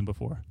postseason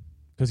before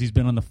because he's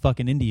been on the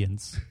fucking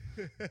Indians.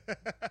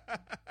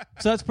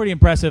 So that's pretty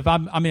impressive.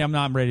 I'm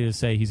not ready to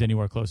say he's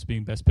anywhere close to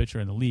being best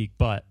pitcher in the league,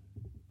 but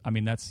I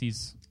mean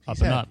he's up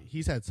and up.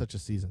 He's had such a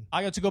season.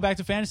 I got to go back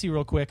to fantasy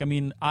real quick. I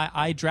mean,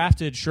 I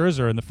drafted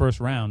Scherzer in the first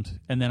round,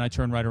 and then I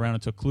turned right around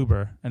and took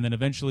Kluber. And then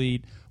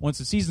eventually, once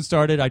the season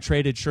started, I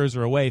traded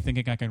Scherzer away,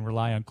 thinking I can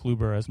rely on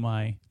Kluber as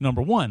my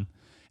number 1.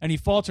 And he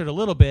faltered a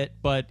little bit,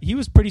 but he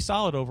was pretty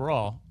solid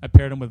overall. I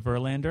paired him with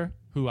Verlander,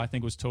 who I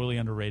think was totally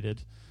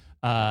underrated.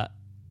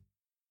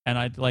 And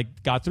I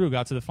got to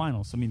the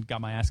finals. I mean, got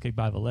my ass kicked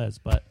by Velez,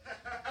 but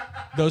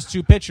those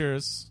 2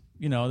 pitchers,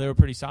 they were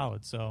pretty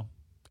solid. So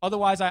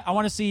otherwise, I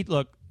want to see.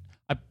 Look,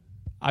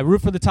 I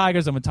root for the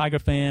Tigers. I'm a Tiger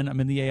fan. I'm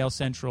in the AL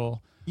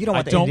Central. You don't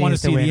want I the don't want to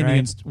Indians see to the win,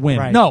 Indians win.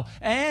 Right. No,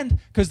 and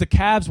because the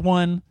Cavs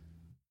won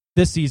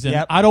this season,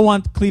 Yep. I don't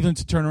want Cleveland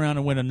to turn around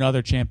and win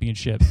another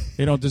championship.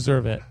 They don't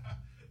deserve it.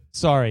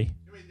 Sorry,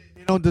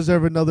 You don't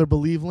deserve another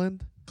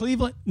Believeland?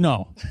 Cleveland.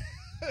 No,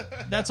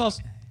 that's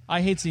also.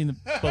 I hate seeing the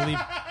believe.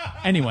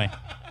 Anyway,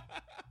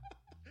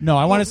 no,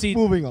 I want to see.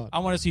 Moving on. I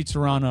want to see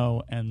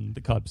Toronto and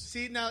the Cubs.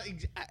 See, now,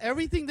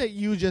 everything that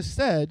you just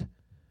said,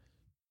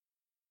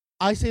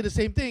 I say the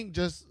same thing,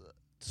 just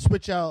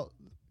switch out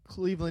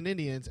Cleveland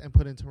Indians and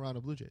put in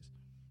Toronto Blue Jays.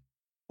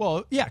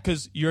 Well, yeah,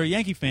 because you're a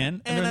Yankee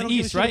fan, and And they're I in don't the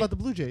give a East, shit right? about the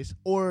Blue Jays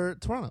or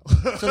Toronto.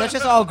 So let's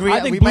just all agree. I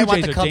think we Blue might want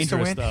Jays the are Cubs to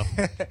dangerous,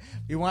 win.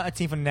 We want a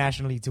team from the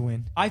National League to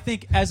win. I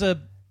think as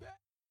a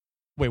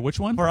wait, which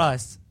one? For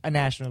us, a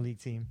National League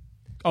team.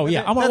 Oh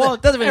yeah, doesn't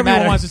really everyone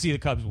matter. wants to see the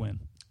Cubs win.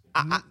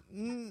 I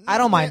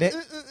don't mind it.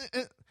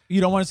 You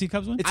don't want to see the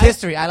Cubs win? It's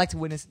history. I like to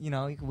witness. You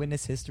can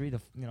witness history.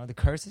 The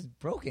curse is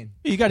broken.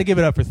 You got to give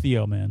it up for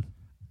Theo, man.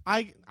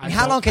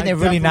 How long can they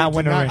really not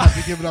win a ring? I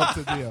have to give it up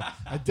to Theo.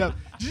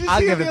 Did you I'll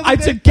see give him it- the other I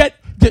day?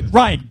 said,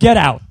 Ryan, get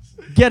out,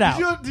 get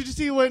out. Did you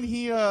see when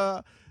he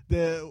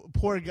the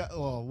poor guy?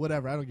 Well,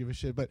 whatever. I don't give a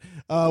shit. But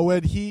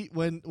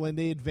when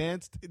they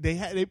advanced,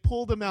 they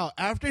pulled him out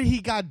after he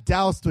got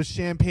doused with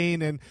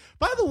champagne. And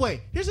by the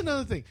way, here's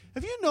another thing.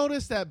 Have you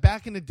noticed that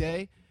back in the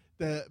day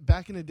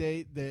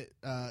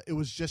that it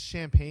was just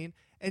champagne,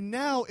 and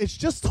now it's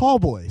just tall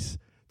boys.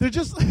 They're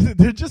just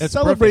That's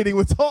celebrating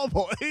with tall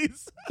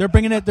boys. They're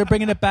bringing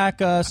it back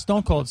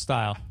Stone Cold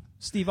style.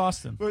 Steve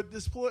Austin. But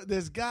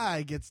this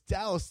guy gets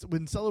doused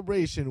in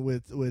celebration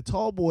with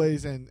tall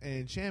boys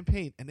and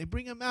champagne, and they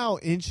bring him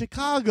out in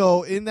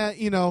Chicago in that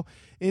in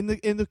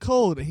the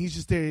cold, and he's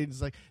just there. And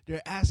it's like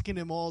they're asking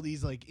him all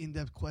these like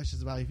in-depth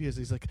questions about how he feels.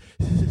 He's like,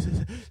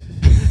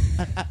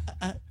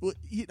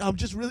 I'm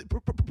just really.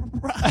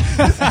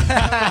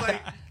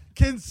 Like,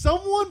 can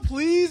someone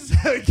please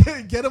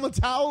get him a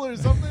towel or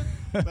something?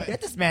 But,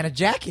 Get this man a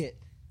jacket.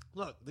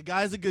 look, the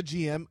guy's a good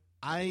GM.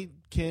 I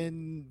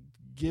can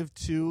give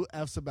 2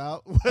 F's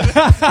about.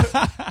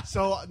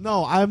 So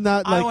no, I'm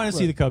not. I want to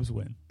see the Cubs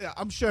win. Yeah,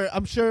 I'm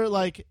sure.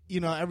 Like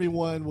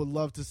everyone would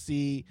love to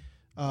see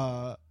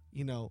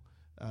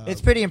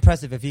It's pretty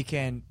impressive if he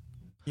can,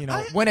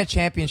 win a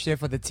championship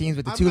for the teams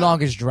with the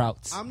longest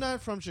droughts. I'm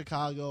not from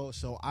Chicago,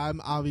 so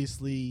I'm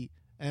obviously,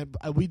 and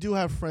we do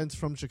have friends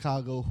from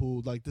Chicago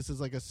who like this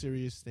is like a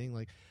serious thing.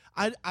 Like,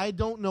 I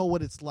don't know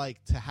what it's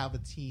like to have a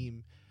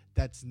team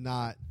that's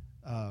not,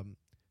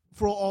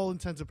 for all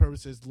intents and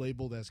purposes,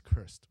 labeled as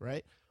cursed,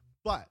 right?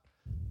 But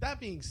that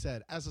being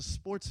said, as a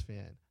sports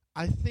fan,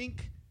 I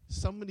think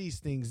some of these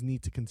things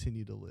need to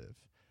continue to live.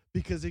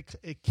 Because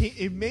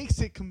it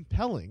makes it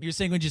compelling. You're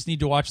saying we just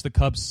need to watch the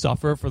Cubs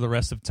suffer for the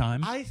rest of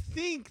time? I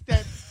think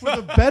that for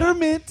the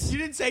betterment... You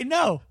didn't say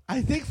no.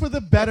 I think for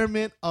the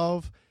betterment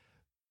of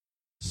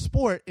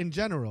sport in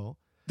general...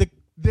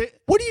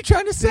 What are you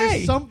trying to say?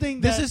 There's something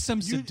this is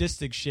some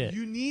sadistic shit.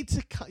 You need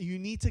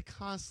to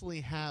constantly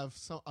have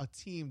a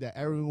team that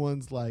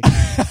everyone's like,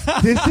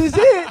 this is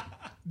it.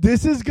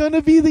 This is going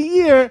to be the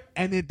year,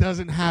 and it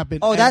doesn't happen.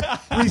 Oh, that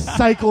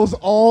recycles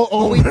all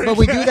over. But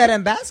we do that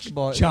in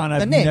basketball. John,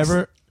 I've Knicks.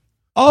 never.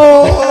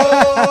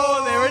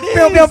 Oh, there it is.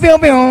 Pew, pew, pew,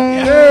 pew.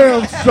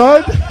 Damn,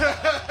 son.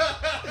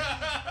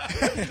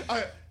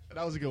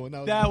 That was a good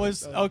one. That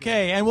was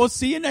okay, and we'll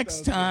see you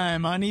next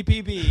time on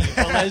EPB.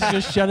 Well, let's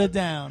just shut it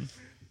down.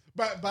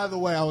 By the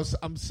way,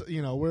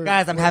 we're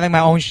guys. I'm having my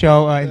own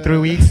show in 3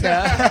 weeks.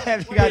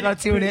 If you guys want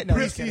to tune in, no,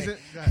 just kidding.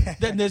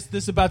 Then this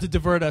is about to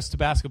divert us to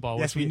basketball,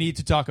 which Yes, we need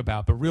to talk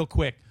about. But real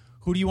quick,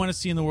 who do you want to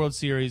see in the World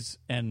Series,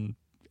 and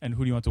who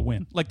do you want to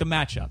win? Like the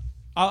matchup,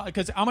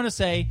 because I'm going to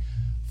say,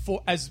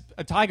 as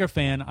a Tiger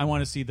fan, I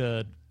want to see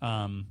the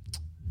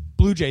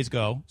Blue Jays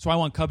go. So I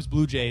want Cubs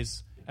Blue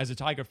Jays as a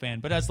Tiger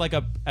fan, but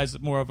as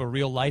more of a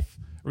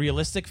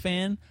realistic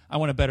fan, I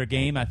want a better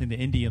game. I think the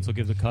Indians will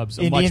give the Cubs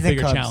a much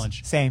bigger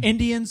challenge. Same.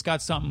 Indians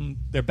got something.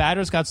 Their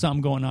batter's got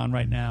something going on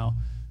right now.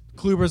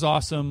 Kluber's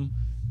awesome.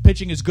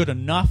 Pitching is good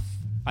enough,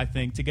 I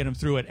think, to get him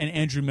through it. And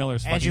Andrew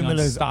Miller's fucking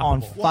unstoppable.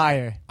 On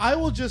fire. I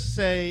will just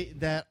say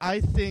that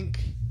I think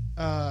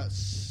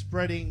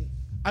spreading.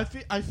 I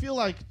feel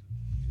like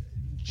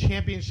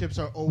championships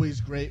are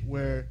always great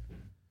where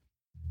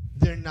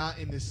they're not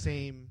in the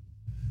same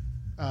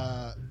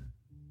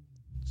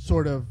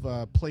sort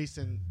of place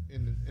in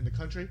the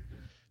country.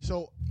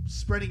 So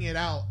spreading it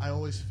out, I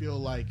always feel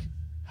like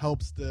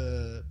helps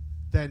the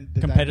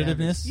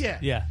competitiveness.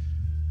 Dynamics. Yeah,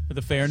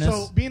 the fairness.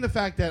 So being the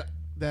fact that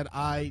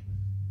I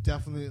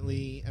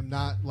definitely am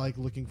not like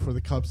looking for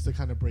the Cubs to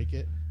kind of break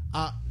it.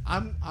 And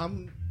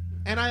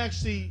I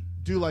actually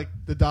do like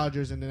the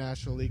Dodgers in the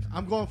National League.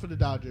 I'm going for the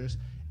Dodgers,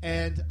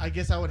 and I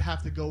guess I would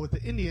have to go with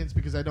the Indians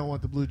because I don't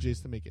want the Blue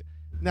Jays to make it.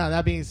 Now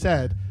that being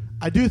said,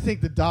 I do think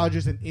the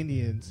Dodgers and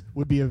Indians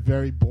would be a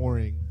very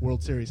boring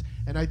World Series.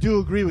 And I do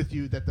agree with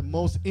you that the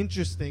most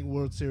interesting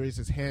World Series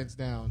is hands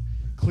down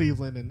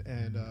Cleveland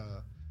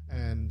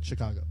and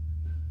Chicago.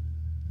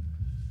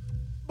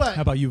 But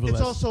how about you, Velez?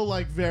 It's also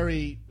like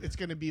it's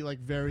going to be like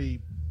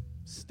very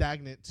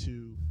stagnant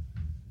to,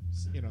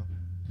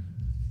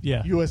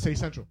 USA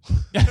Central.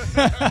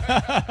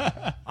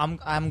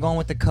 I'm going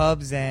with the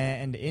Cubs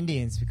and the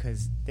Indians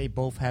because they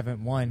both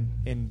haven't won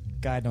in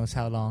God knows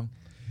how long.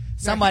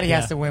 Somebody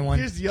has to win one.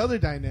 Here's the other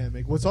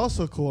dynamic. What's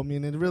also cool, I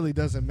mean, it really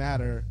doesn't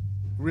matter,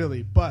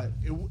 really, but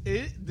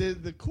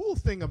the cool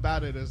thing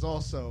about it is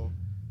also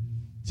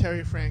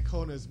Terry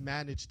Francona's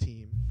managed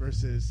team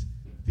versus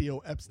Theo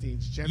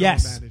Epstein's general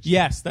managed team.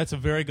 Yes, that's a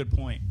very good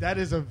point. That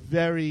is a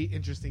very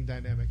interesting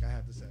dynamic, I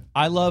have to say.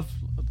 I love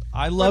but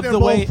they're the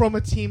both way from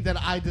a team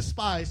that I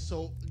despise,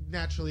 so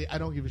naturally I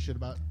don't give a shit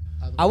about.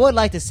 I would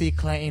like to see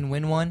Clayton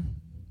win one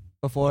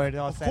before it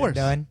all said and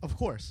done. Of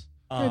course.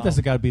 It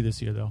doesn't got to be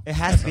this year, though. It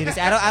has to be this.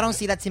 I don't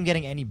see that team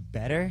getting any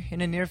better in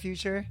the near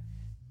future.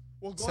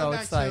 Well, so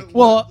it's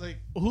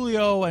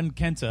Julio and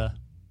Kenta,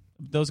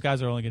 those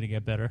guys are only going to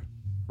get better,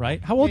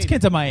 right? How old's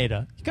Kenta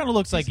Maeda? He kind of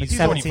looks like he's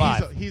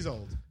 45. He's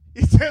old.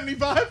 He's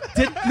 75?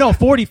 No,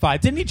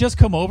 45. Didn't he just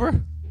come over?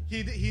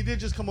 He did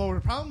just come over. The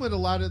problem with a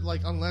lot of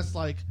unless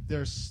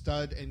they're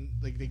stud and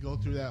they go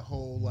through that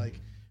whole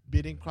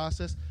bidding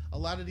process, a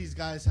lot of these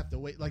guys have to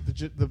wait. Like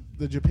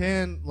the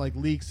Japan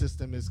league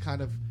system is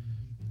kind of,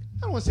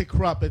 I don't want to say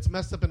corrupt, but it's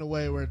messed up in a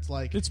way where it's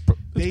it's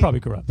probably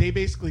corrupt. They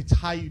basically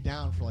tie you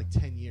down for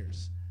 10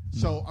 years.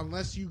 So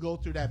unless you go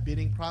through that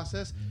bidding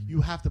process, you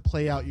have to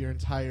play out your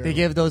entire. They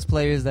give those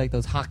players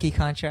those hockey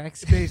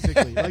contracts.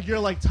 Basically,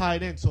 you're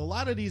tied in. So a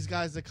lot of these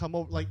guys that come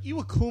over, like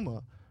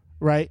Iwakuma,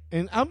 right?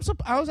 And I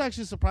was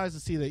actually surprised to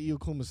see that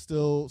Iwakuma's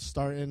still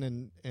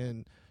starting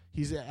and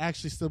he's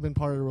actually still been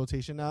part of the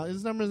rotation now.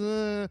 His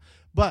numbers,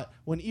 but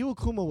when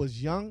Iwakuma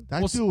was young,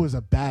 that dude was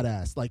a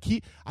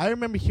badass. I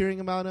remember hearing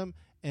about him.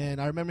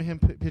 And I remember him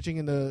pitching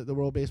in the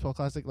World Baseball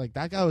Classic.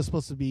 That guy was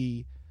supposed to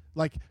be,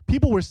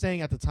 people were saying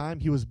at the time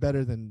he was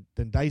better than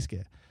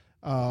Daisuke.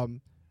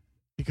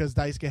 Because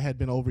Daisuke had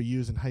been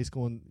overused in high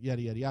school and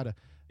yada, yada, yada.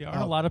 Yeah,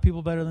 aren't a lot of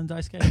people better than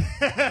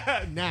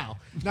Daisuke? Now.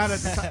 Not at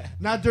the time.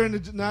 Not during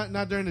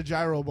the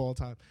gyro ball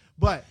time.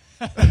 But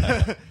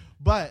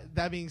but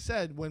that being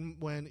said, when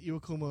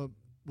Iwakuma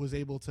was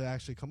able to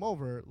actually come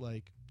over,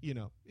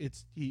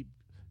 he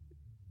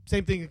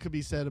same thing could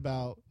be said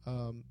about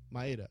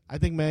Maeda. I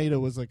think Maeda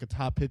was like a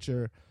top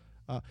pitcher.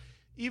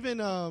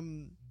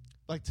 Even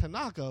like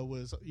Tanaka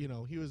was,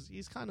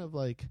 he's kind of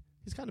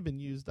been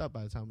used up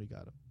by the time we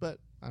got him. But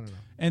I don't know.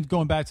 And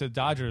going back to the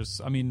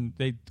Dodgers, I mean,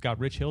 they got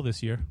Rich Hill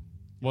this year.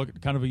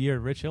 What kind of a year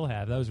did Rich Hill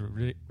have? That was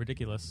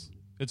ridiculous.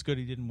 It's good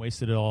he didn't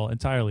waste it all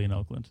entirely in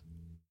Oakland.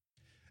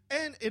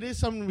 And it is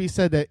something to be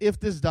said that if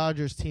this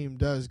Dodgers team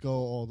does go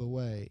all the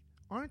way,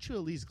 aren't you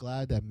at least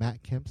glad that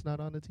Matt Kemp's not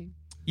on the team?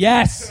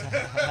 Yes.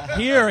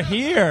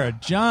 Here,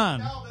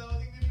 John.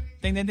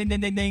 Ding, ding, ding,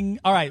 ding, ding, ding.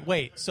 All right,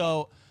 wait.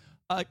 So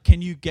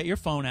can you get your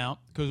phone out?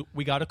 Because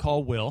we got to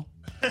call Will.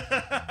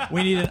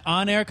 We need an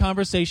on-air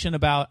conversation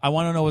about, I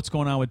want to know what's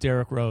going on with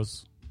Derrick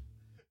Rose.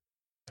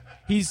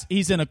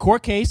 He's in a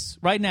court case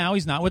right now.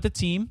 He's not with the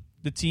team.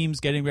 The team's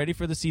getting ready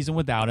for the season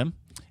without him.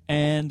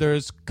 And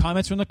there's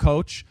comments from the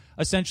coach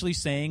essentially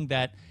saying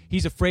that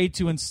he's afraid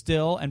to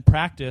instill and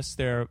practice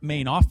their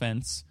main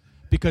offense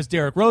because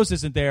Derrick Rose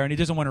isn't there and he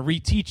doesn't want to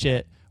reteach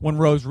it when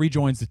Rose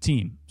rejoins the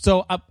team.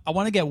 So I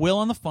want to get Will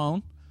on the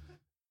phone,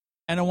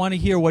 and I want to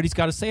hear what he's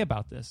got to say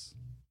about this.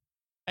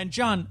 And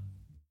John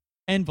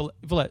and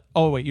Villette,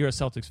 oh, wait, you're a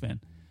Celtics fan.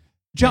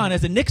 John,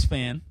 as a Knicks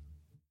fan,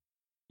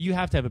 you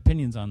have to have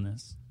opinions on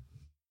this.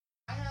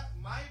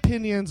 My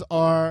opinions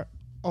are,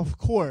 of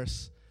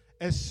course,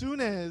 as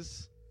soon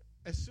as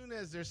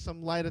there's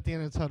some light at the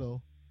end of the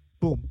tunnel,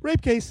 boom,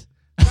 rape case.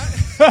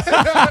 It's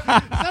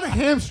not a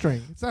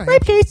hamstring. It's not a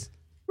Rape case.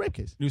 Rape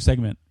case. New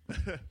segment.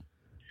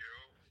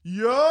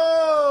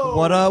 Yo,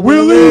 What up,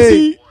 Will Willie?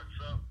 Easy?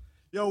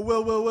 Yo,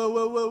 Will.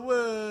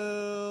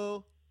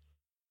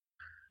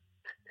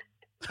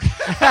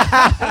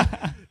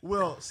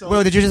 Will, so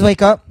Will, did you just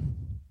wake up?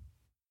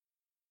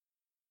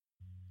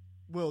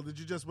 Will, did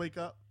you just wake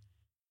up?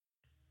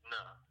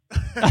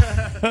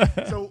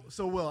 No.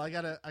 So Will, I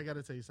gotta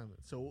tell you something.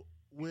 So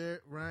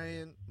we're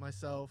Ryan,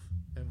 myself,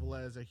 and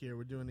Velez are here.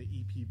 We're doing the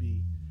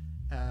EPB,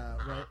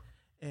 right?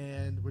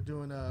 And we're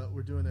doing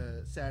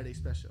a Saturday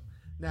special.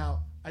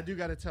 Now, I do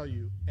gotta tell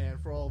you, and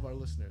for all of our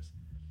listeners,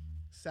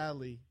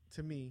 sadly,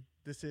 to me,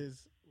 this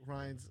is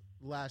Ryan's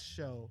last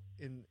show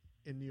in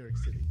New York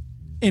City.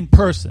 In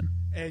person.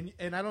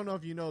 And I don't know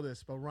if you know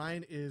this, but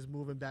Ryan is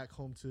moving back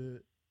home to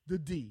the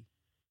D.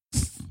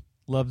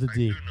 Love the I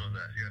D. do know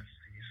that, yes.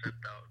 He sent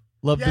out.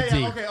 Love the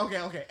D.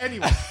 Okay.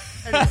 Anyway,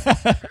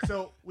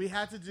 so we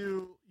had to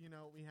do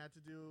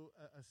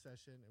a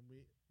session, and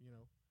we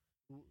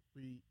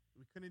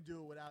couldn't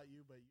do it without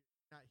you, but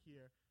you're not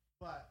here.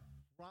 But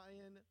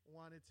Ryan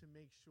wanted to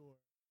make sure.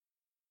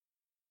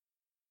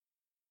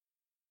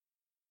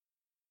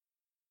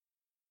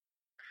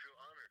 I feel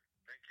honored.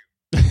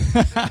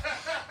 Thank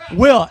you.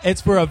 Will,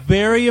 it's for a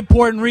very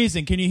important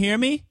reason. Can you hear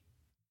me? Kind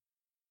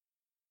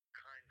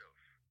of.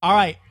 All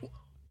right.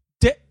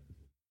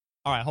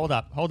 All right, hold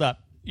up.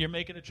 You're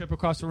making a trip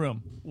across the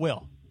room.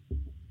 Will,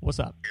 what's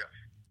up? Yes.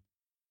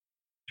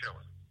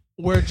 Chilling.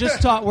 We're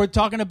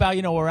talking about,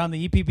 we're on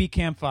the EPB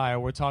campfire.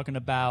 We're talking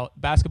about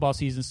basketball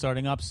season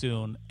starting up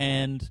soon,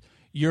 and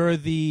you're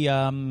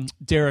the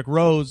Derrick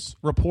Rose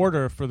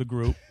reporter for the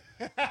group.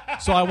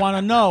 So I want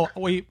to know,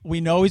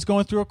 we know he's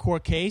going through a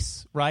court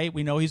case, right?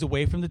 We know he's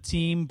away from the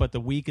team, but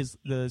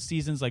the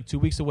season's like 2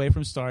 weeks away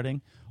from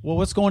starting. Well,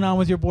 what's going on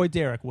with your boy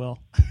Derrick, Will?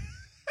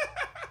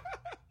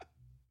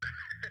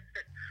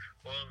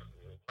 Well,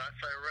 last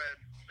I read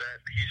that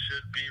he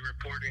should be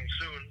reporting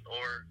soon,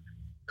 or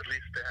at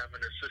least to have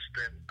an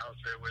assistant out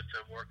there with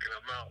him working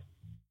him out.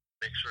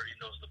 Make sure he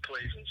knows the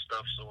plays and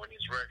stuff, so when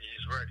he's ready,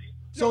 he's ready.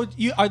 So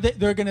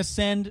they're going to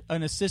send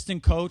an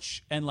assistant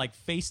coach and like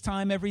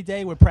FaceTime every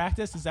day with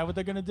practice? Is that what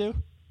they're going to do?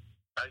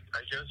 I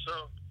guess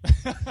so.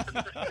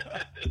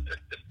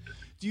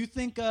 Do you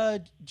think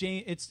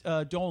it's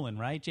Dolan,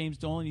 right? James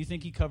Dolan. You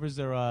think he covers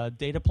their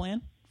data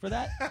plan for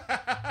that?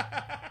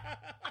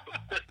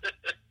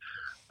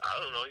 I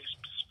don't know. He's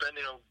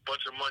spending a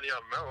bunch of money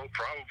on Melo,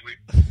 probably.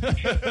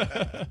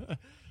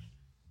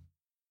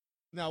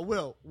 Now,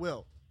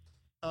 Will,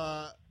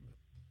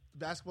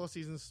 basketball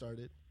season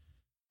started.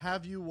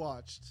 Have you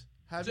watched?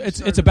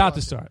 It's about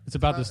to start. It's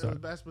about to start. The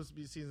basketball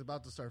season is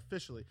about to start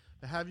officially.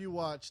 But have you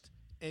watched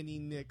any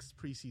Knicks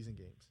preseason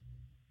games?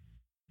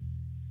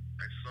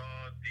 I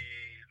saw the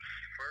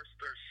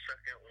first or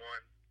second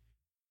one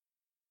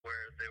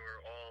where they were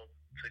all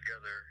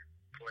together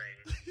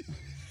playing.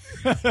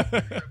 Except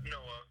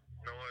Noah.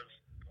 Noah's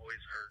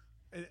always hurt.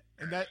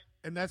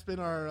 And that's been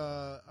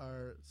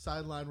our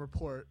sideline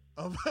report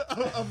of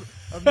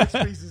Knicks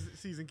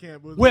preseason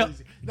camp. Well,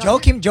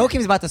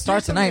 Joakim's about to start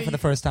here's something tonight for the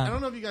first time. I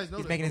don't know if you guys know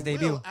He's this, making his but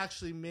debut. Will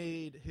actually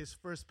made his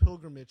first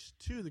pilgrimage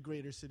to the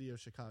greater city of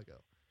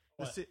Chicago,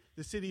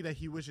 the city that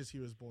he wishes he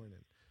was born in.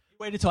 You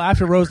waited until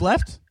after Rose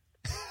left?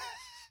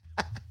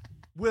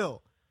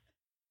 Will,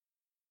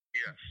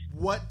 Yes.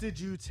 what did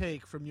you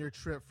take from your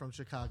trip from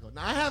Chicago?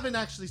 Now, I haven't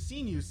actually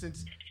seen you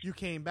since you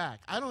came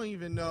back. I don't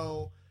even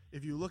know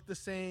if you look the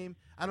same.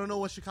 I don't know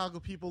what Chicago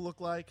people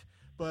look like,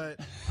 but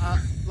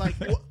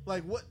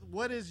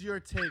what is your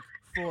take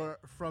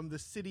from the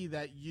city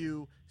that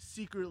you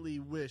secretly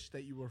wish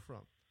that you were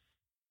from?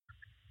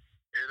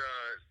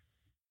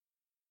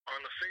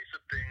 face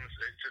of things,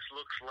 it just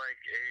looks like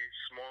a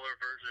smaller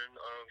version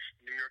of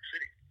New York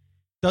City.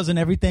 Doesn't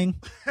everything?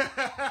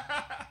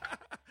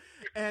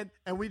 and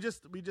we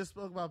just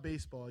spoke about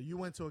baseball. You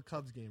went to a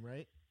Cubs game,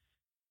 right?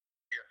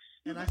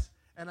 Yes.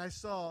 And I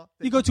saw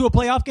that You go to a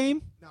playoff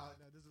game? no,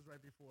 this is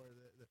right before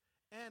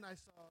and I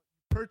saw you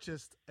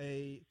purchased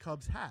a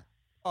Cubs hat.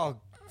 Oh,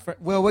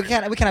 well, we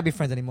cannot be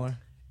friends anymore.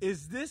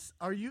 Is this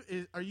are you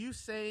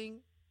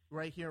saying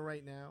right here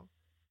right now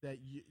that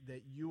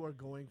you are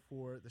going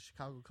for the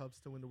Chicago Cubs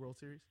to win the World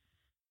Series?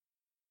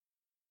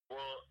 Well,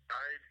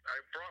 I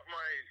brought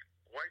my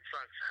White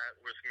Sox hat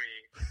with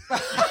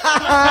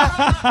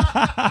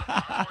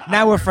me.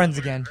 Now we're friends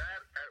again. That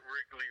at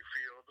Wrigley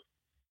Field,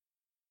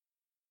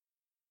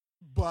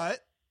 But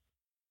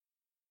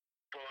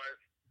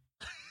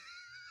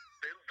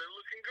they're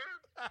looking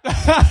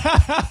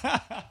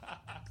good.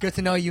 Good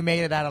to know you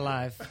made it out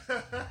alive.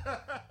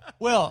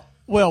 Will,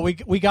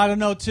 we got to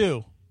know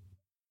too.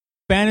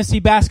 Fantasy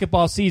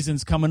basketball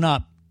season's coming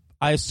up.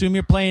 I assume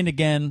you're playing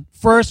again.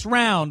 First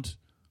round.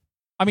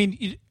 I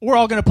mean, we're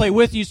all going to play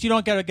with you, so you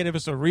don't got to give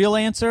us a real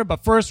answer.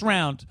 But first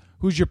round,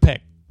 who's your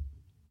pick?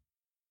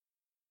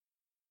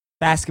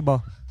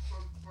 Basketball.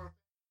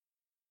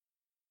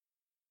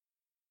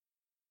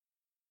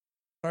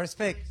 First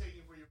pick.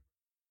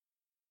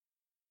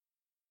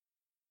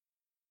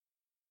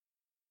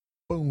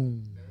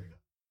 Boom.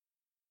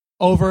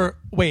 Over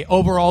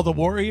all the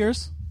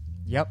Warriors?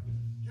 Yep.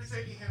 you're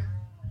taking him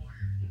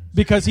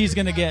Because he's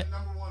going to get...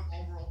 number one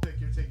overall pick.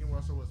 You're taking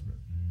Russell Westbrook.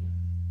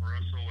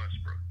 Russell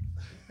Westbrook.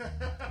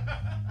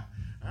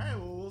 All right.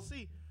 Well, we'll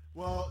see.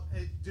 Well,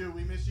 hey, dude,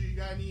 we miss you. You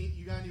got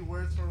any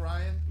words for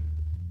Ryan?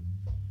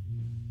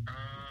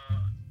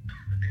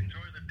 Enjoy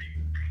the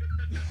deep.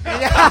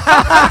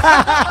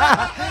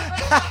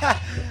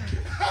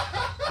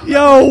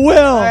 Yo,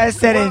 Will. I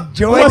said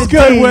enjoy What's the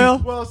good, team. Will?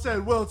 Well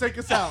said. Will, take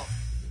us out.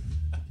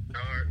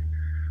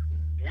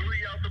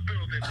 Willie out the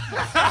building.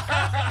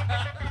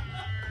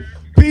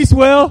 Peace,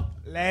 Will.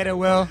 Later,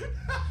 Will.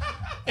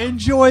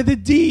 Enjoy the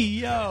D,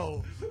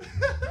 yo.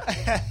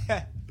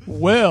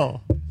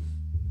 Will.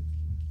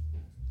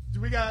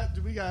 Do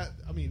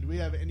we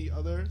have any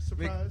other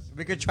surprise?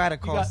 We could try to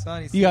call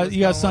Sonny. You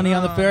got Sonny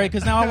on the ferry?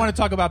 Because now I want to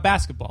talk about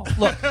basketball.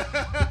 Look,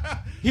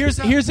 here's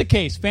the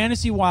case.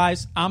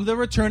 Fantasy-wise, I'm the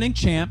returning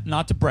champ,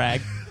 not to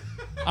brag.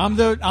 I'm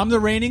the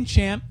reigning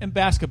champ in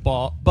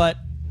basketball, but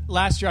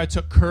last year I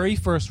took Curry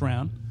first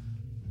round.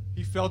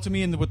 He fell to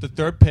me with the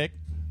third pick.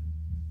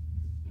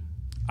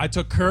 I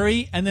took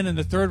Curry, and then in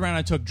the third round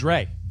I took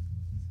Dre.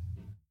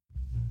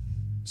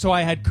 So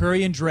I had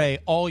Curry and Dre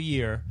all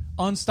year,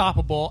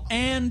 unstoppable,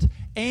 and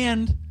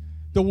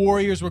the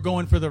Warriors were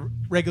going for the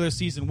regular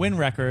season win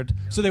record,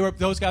 so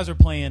those guys were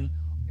playing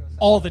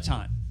all the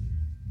time.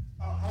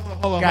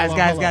 Hold on,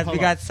 Guys, we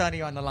got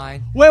Sonny on the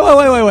line.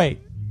 Wait.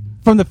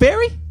 From the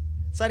ferry?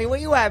 Sonny, where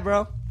you at,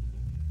 bro?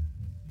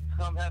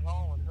 Come back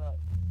home. What's up?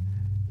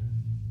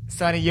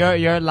 Sonny,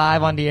 you're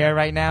live on the air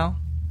right now.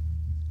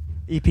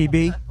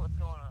 EPB. What's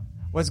going on?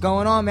 What's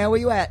going on, man? Where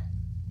you at?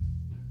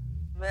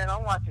 Man,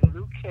 I'm watching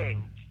Luke Cage.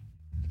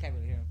 I can't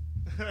really hear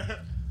him.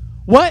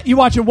 What? You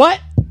watching what?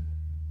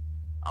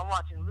 I'm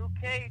watching Luke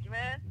Cage,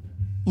 man.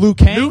 Luke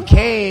Cage? Luke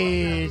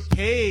Cage.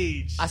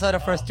 Cage. I saw the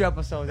first 2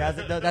 episodes.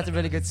 That's a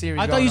really good series.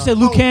 I thought going you on. said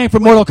Luke Cage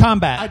from Mortal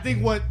Kombat. I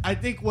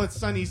think what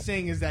Sonny's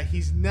saying is that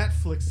he's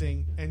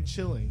Netflixing and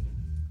chilling.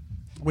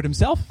 With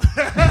himself?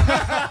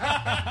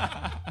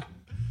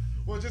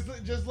 Well,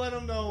 just let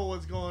him know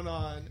what's going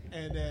on,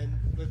 and then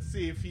let's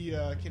see if he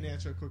can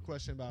answer a quick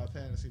question about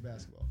fantasy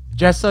basketball.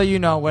 Just so you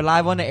know, we're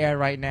live on the air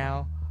right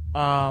now.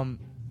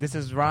 This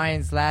is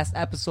Ryan's last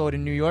episode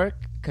in New York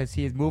because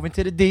he is moving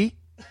to the D.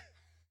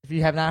 If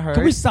you have not heard.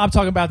 Can we stop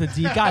talking about the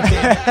D? God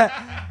damn it.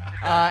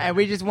 And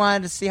we just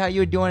wanted to see how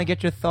you were doing and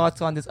get your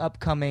thoughts on this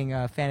upcoming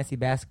fantasy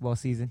basketball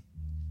season.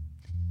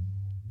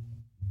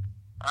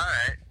 All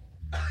right.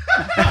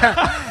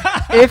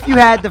 If you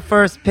had the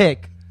first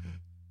pick,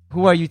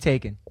 who are you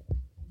taking? If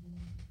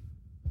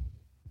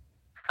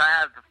I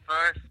have the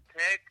first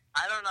pick,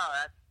 I don't know.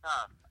 That's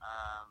tough.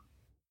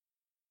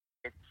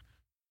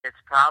 It's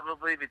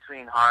probably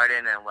between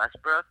Harden and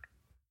Westbrook.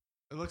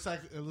 It looks like.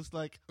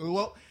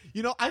 Well,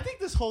 I think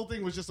this whole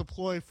thing was just a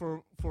ploy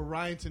for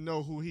Ryan to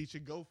know who he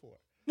should go for.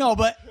 No,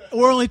 but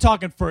we're only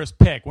talking first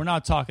pick. We're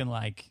not talking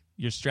like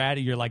your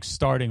strategy, your like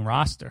starting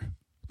roster.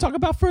 Talk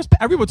about first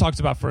pick. Everyone talks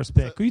about first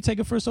pick. Who you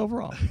taking first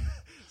overall?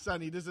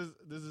 Sonny, this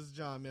is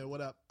John, man. What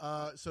up?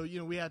 So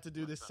we had to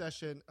do this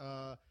session.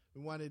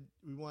 We wanted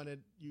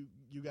you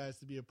guys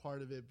to be a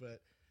part of it,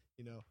 but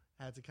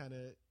had to kind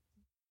of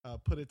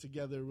put it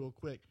together real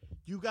quick.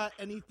 You got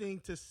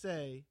anything to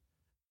say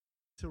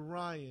to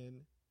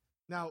Ryan?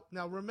 Now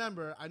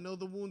remember, I know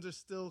the wounds are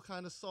still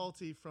kind of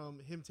salty from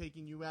him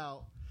taking you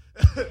out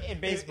In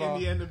baseball.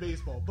 in the end of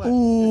baseball. But Ooh,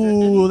 is there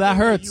anything that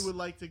hurts. you would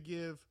like to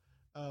give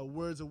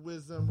words of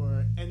wisdom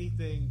or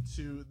anything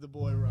to the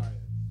boy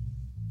Ryan?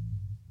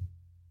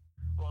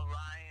 Well,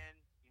 Ryan,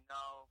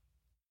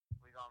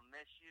 we're going to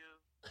miss you.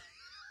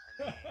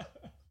 I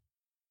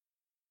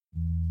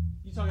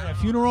mean, You talking at a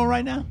funeral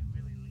right now?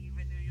 you really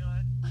leaving New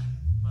York?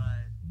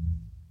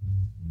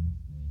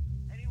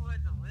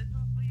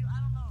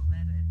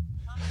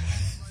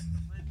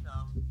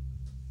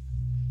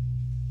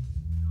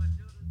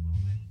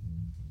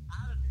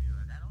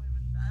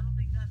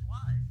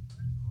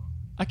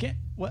 I can't.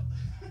 What?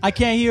 I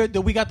can't hear.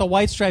 We got the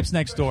White Stripes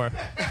next door.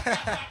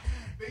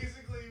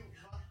 Basically,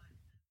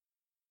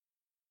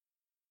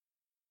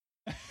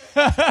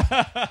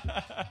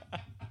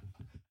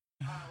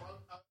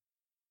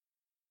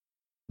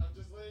 I'm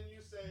just letting you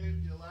say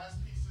your last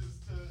pieces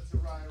to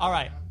Ryan.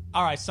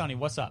 All right, Sonny,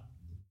 what's up?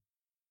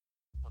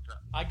 What's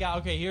up? I got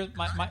okay. Here's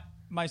my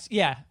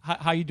yeah.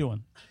 How you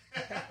doing?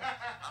 I'm good,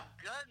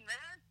 man.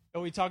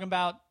 Are we talking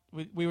about?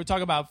 We were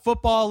talking about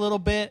football a little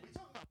bit.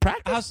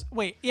 Practice?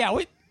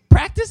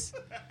 Practice?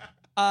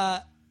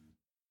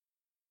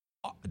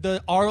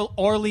 The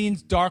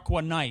Orleans Dark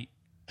One Night.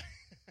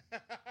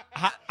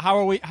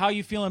 How are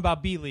you feeling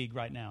about B League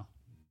right now?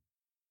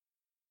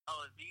 Oh,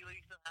 is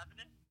B-League still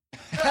happening?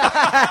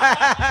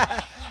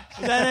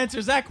 That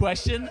answers that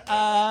question.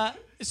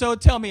 So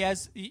tell me, I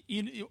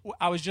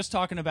was just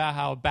talking about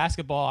how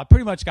basketball, I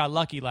pretty much got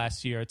lucky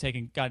last year,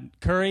 got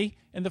Curry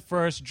in the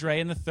first, Dre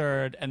in the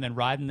third, and then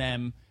riding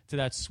them to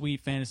that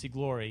sweet fantasy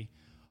glory.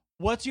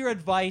 What's your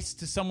advice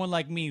to someone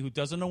like me who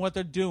doesn't know what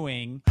they're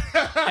doing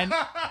and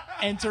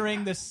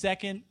entering their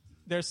second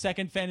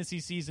fantasy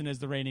season as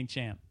the reigning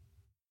champ?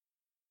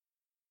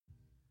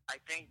 I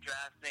think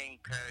drafting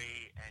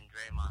Curry and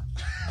Draymond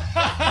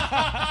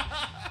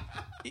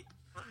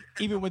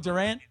Even with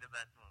Durant? would be the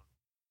best move.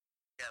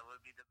 Yeah,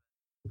 would be the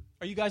best.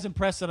 Are you guys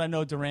impressed that I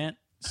know Durant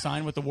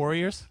signed with the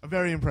Warriors? I'm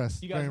very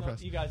impressed. You guys very know-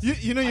 impressed. you guys-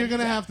 you know, I you're knew going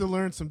to that. have to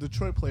learn some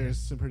Detroit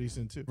players pretty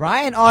soon, too.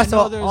 Ryan I know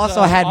also there's,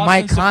 had Austin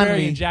Mike Safari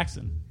Conley, and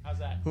Jackson. How's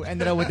that? who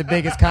ended up with the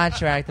biggest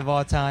contract of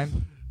all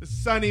time.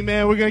 Sonny,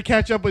 man, we're going to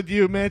catch up with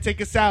you, man.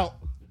 Take us out.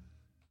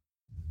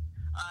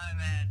 All right,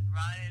 man.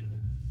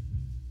 Ryan,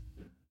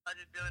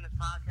 pleasure doing this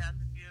podcast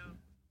with you.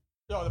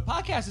 No, the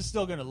podcast is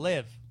still going to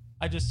live.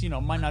 I just,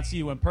 might not see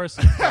you in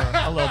person for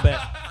a little bit.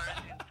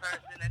 In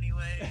person,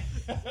 anyway.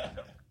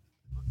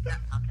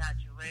 I'll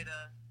catch you later.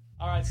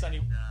 All right, Sonny.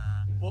 And,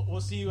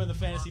 We'll see you in the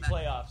fantasy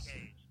going back to playoffs, the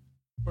cage.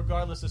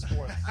 regardless of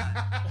sports.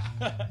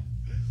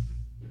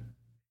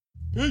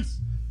 Peace.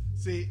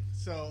 See,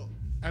 so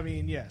I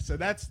mean, yeah. So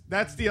that's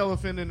the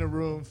elephant in the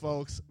room,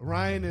 folks.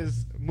 Ryan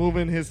is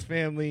moving his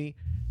family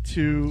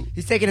to.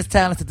 He's taking his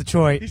talents to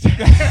Detroit.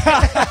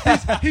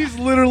 He's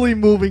literally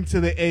moving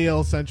to the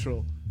AL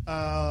Central.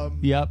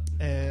 Yep.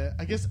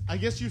 I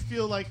guess you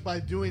feel like by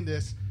doing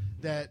this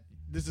that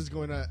this is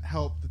going to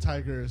help the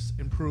Tigers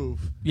improve.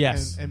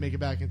 Yes. And make it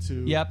back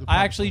into. Yep. the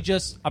I actually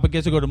I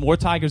get to go to more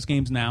Tigers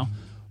games now.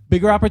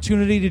 Bigger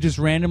opportunity to just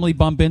randomly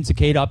bump into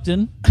Kate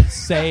Upton,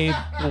 say,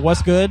 well,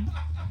 what's good?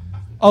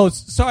 Oh,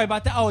 sorry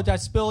about that. Oh, did I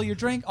spill your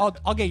drink? I'll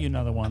get you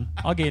another one.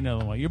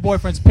 Your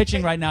boyfriend's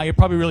pitching right now. You're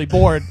probably really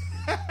bored.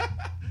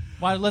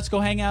 Why? Let's go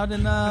hang out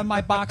in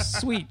my box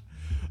suite.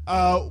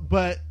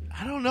 But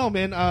I don't know,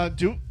 man.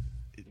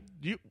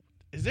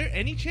 Is there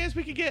any chance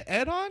we could get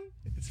Ed on?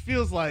 It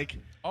feels like.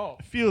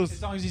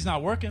 As long as he's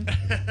not working.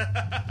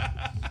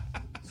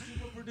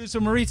 Super producer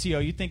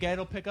Maurizio, you think Ed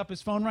will pick up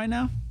his phone right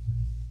now?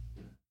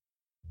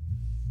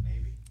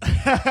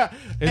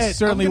 It's Ed,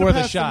 certainly I'm gonna worth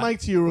a pass shot. The mic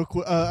to you real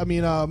quick.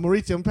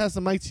 Maurizio, I'm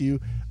passing the mic to you.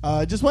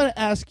 Just want to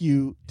ask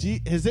you: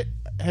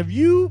 have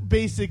you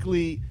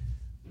basically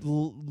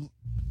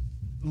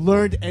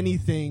learned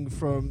anything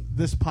from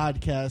this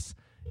podcast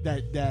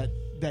that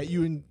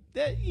you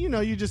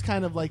just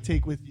kind of like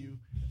take with you,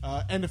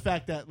 and the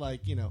fact that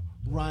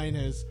Ryan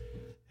has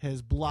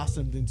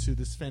blossomed into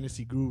this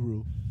fantasy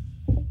guru?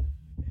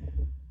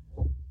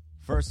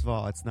 First of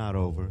all, it's not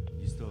over.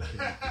 You still can, you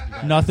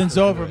guys Nothing's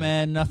still do over, it.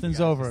 man. Nothing's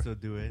You guys over. can still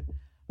do it.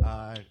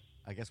 I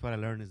guess what I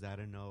learned is that I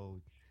didn't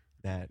know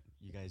that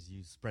you guys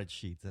use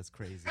spreadsheets. That's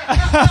crazy.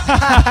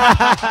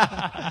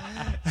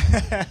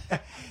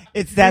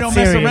 It's that We don't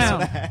serious. mess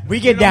around. We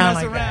get don't down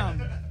mess like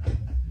around.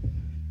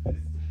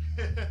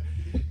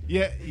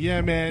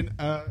 Yeah, man.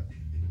 I'm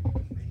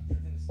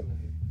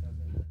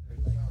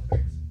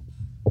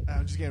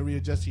just gonna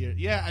readjust here.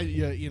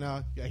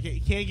 I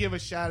can't give a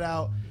shout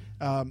out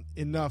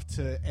enough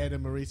to Ed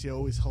and Mauricio,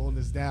 always holding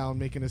us down,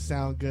 making us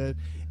sound good,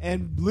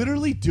 and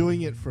literally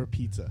doing it for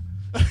pizza.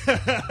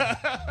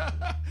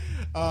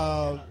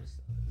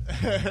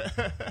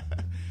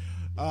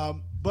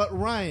 But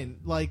Ryan,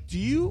 let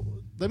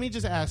me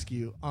just ask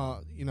you,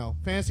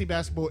 fantasy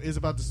basketball is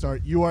about to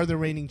start. You are the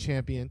reigning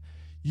champion.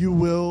 You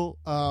will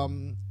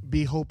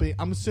be hoping,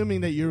 I'm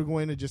assuming that you're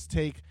going to just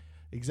take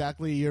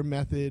exactly your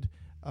method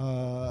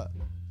that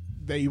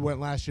you went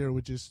last year,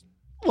 which is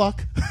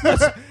luck.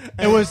 Look,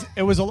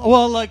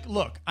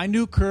 I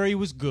knew Curry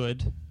was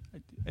good.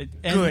 And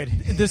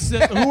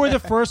who were the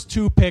first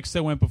two picks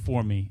that went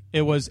before me?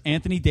 It was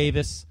Anthony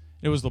Davis.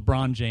 It was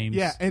LeBron James.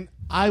 Yeah, and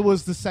I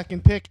was the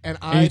second pick, and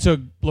you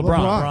took LeBron.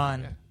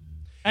 LeBron.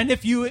 And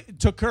if you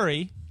took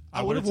Curry,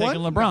 I would have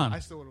taken won? LeBron. No, I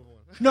still would have won.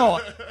 No,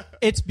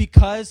 it's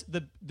because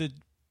the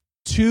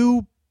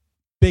two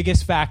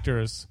biggest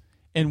factors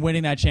in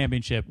winning that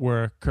championship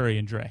were Curry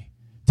and Dre.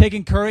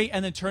 Taking Curry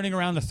and then turning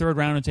around the third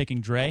round and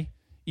taking Dre,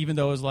 even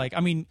though it was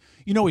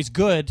he's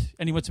good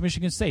and he went to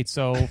Michigan State,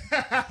 so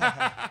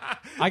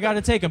I got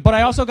to take him. But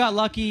I also got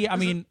lucky.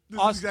 This is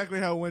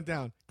exactly how it went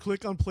down.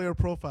 Click on player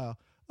profile.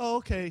 Oh,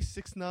 okay,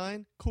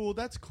 6'9", cool.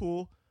 That's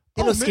cool.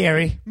 He looks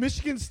scary.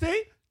 Michigan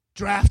State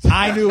draft.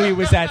 I knew he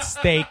was at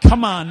stake.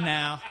 Come on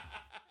now.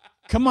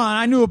 Come on,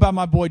 I knew about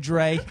my boy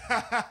Dre. Wait,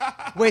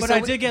 But so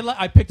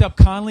I picked up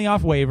Conley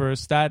off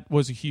waivers. That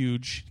was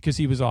huge because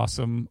he was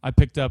awesome. I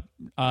picked up.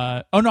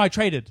 I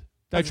traded.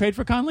 Did I trade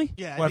for Conley?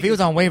 Yeah. well, if he was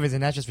on waivers,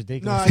 then that's just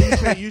ridiculous.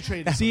 No, you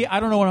traded. See, I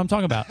don't know what I'm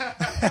talking about.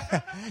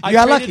 You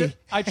got lucky.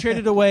 I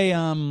traded away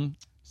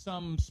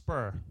some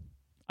Spur.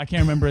 I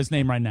can't remember his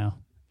name right now.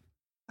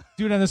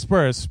 Dude on the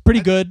Spurs,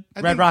 pretty good.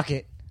 I Red think-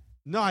 Rocket.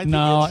 No, I think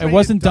No, you it traded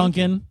wasn't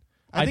Duncan.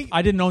 I think-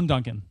 I didn't own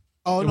Duncan.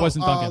 Oh, it no,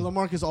 wasn't Duncan.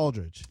 LaMarcus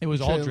Aldridge. It was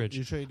You traded- Aldridge.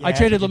 you traded- I yeah,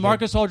 traded that's what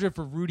you LaMarcus Aldridge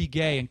for Rudy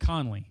Gay and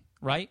Conley.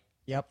 Right?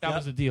 Yep. That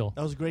was the deal.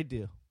 That was a great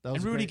deal. That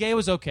was And Rudy great. Gay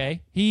was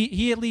okay.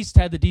 He at least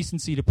had the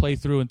decency to play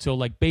through until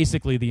like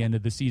basically the end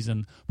of the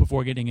season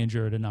before getting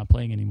injured and not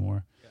playing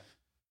anymore. Yeah.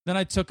 Then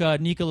I took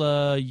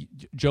Nikola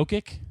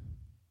Jokic,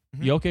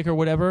 Jokic or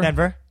whatever,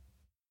 Denver.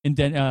 on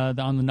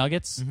the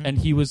Nuggets, and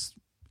he was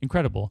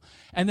incredible.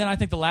 And then I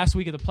think the last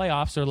week of the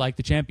playoffs or like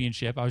the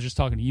championship, I was just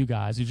talking to you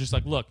guys. You're just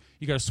like, look,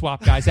 you got to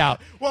swap guys out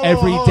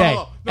every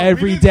day.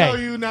 Every day.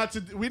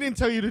 We didn't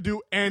tell you to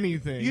do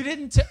anything.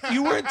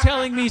 You weren't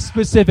telling me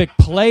specific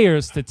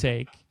players to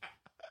take.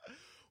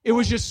 It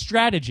was just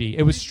strategy.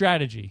 It was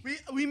strategy.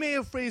 We may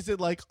have phrased it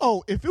like,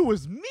 oh, if it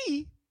was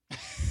me.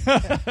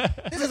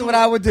 This is what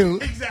I would do.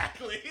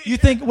 Exactly. You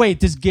think? Wait,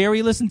 does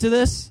Gary listen to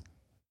this?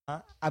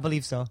 I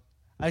believe so.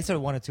 I saw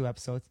 1 or 2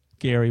 episodes.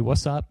 Gary,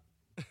 what's up?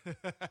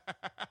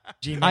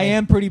 G-Man. I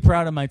am pretty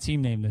proud of my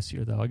team name this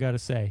year, though. I got to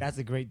say, That's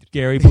a great.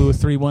 Gary blew a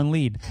 3-1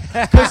 lead.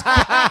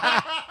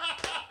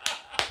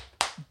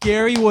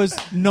 Gary was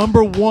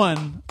number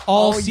 1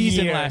 all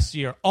season year. last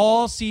year.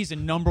 All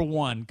season, number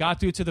 1. Got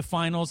through to the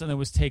finals and then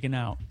was taken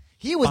out.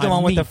 He was the by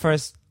one with me. the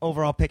first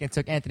overall pick and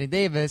took Anthony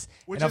Davis.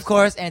 Which And of is-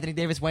 course, Anthony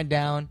Davis went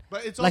down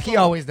But it's like he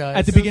also- always does.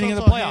 At the It's beginning of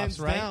the also playoffs, hands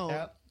right? down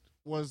Yep.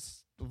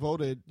 was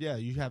voted. Yeah,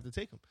 you have to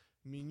take him.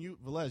 I mean,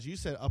 Velez, you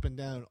said up and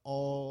down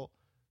all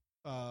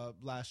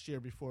last year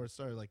before it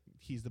started. Like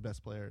he's the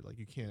best player. Like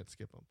you can't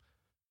skip him.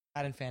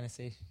 Not in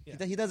fantasy.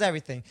 Yeah. He does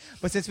everything.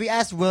 But since we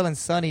asked Will and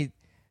Sonny,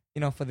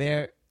 for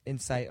their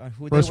insight on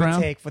who First they would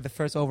round? take for the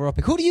first overall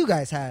pick, who do you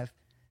guys have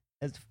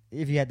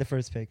if you had the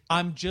first pick?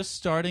 I'm just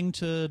starting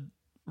to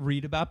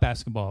read about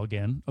basketball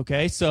again.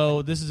 Okay,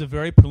 so this is a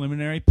very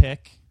preliminary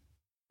pick.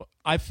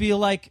 I feel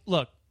like,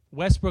 look,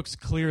 Westbrook's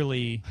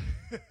clearly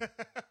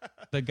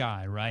the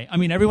guy, right? I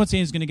mean, everyone's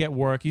saying he's going to get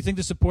work. You think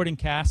the supporting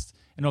cast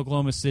in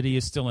Oklahoma City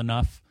is still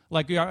enough?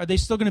 Like, are they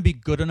still going to be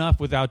good enough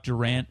without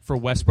Durant for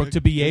Westbrook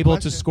to be Good able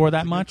question. to score that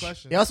That's a good much?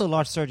 question. They also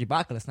lost Serge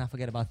Ibaka. Let's not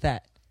forget about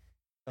that.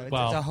 So it's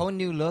Well, a whole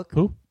new look.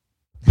 Who?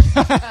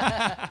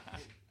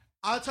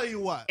 I'll tell you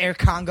what. Air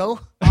Congo.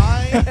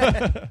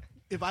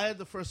 If I had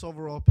the first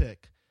overall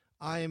pick,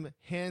 I'm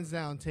hands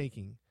down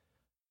taking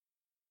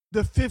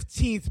the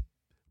 15th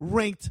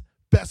ranked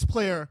best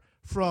player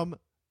from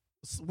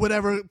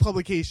whatever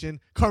publication,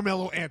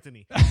 Carmelo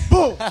Anthony.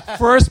 Boom.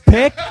 First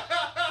pick?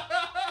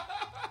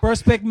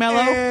 First pick, Melo?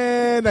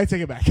 And I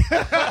take it back.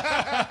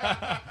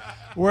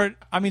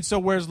 So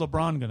where's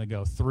LeBron going to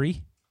go?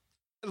 3?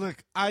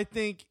 Look, I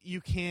think you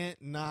can't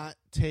not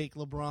take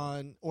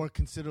LeBron or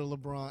consider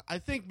LeBron. I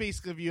think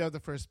basically if you have the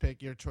first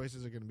pick, your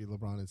choices are going to be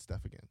LeBron and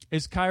Steph again.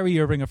 Is Kyrie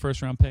Irving a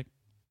first-round pick?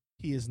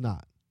 He is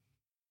not.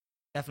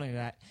 Definitely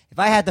not. If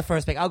I had the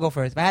first pick, I'll go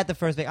first. If I had the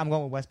first pick, I'm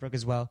going with Westbrook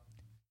as well.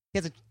 He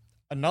has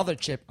another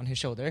chip on his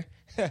shoulder.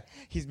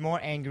 He's more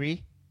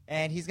angry,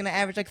 and he's going to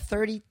average like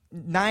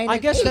 39. I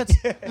and guess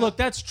 8.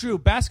 that's true.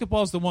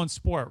 Basketball is the one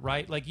sport,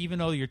 right? Like, even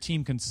though your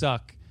team can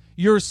suck,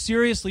 you're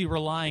seriously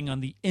relying on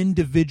the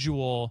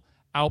individual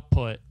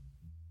output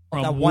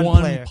from that one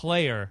one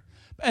player.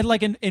 And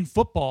like in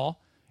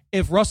football,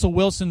 if Russell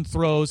Wilson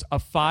throws a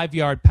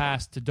 5-yard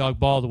pass to Doug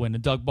Baldwin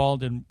and Doug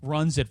Baldwin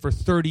runs it for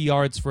 30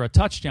 yards for a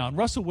touchdown,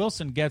 Russell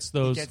Wilson gets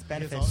those Gets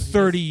benefits.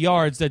 30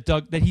 yards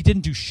that he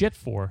didn't do shit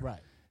for.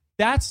 Right.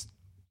 That's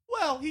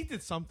Well, he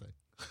did something.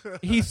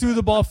 he threw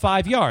the ball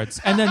 5 yards,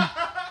 and then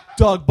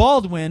Doug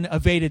Baldwin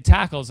evaded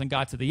tackles and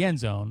got to the end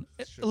zone.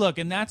 Look,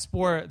 in that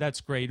sport, that's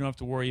great. You don't have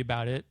to worry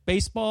about it.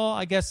 Baseball,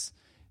 I guess,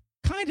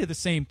 kind of the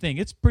same thing.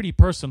 It's pretty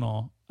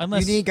personal.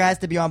 Unless You need guys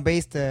to be on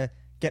base to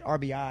get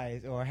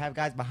RBIs or have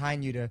guys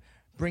behind you to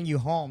bring you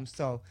home.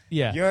 So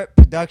Yeah. your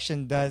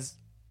production does.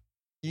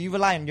 You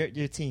rely on your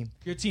team.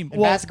 your team,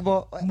 In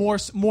basketball,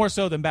 more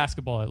so than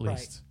basketball, at least.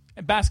 Right.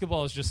 And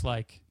basketball is just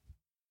like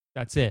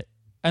that's it.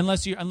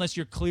 Unless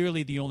you're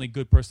clearly the only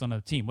good person on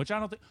the team, which I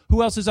don't think.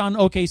 Who else is on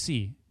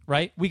OKC?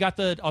 Right? We got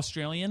the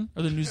Australian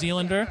or the New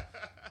Zealander.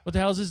 What the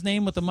hell is his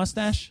name with the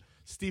mustache?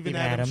 Steven Steven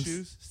Adams.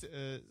 Adams.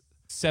 Shoes.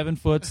 7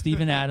 foot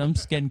Steven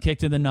Adams getting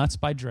kicked in the nuts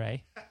by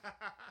Dre.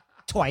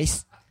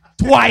 twice.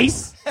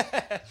 Twice.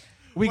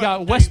 We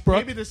got Westbrook.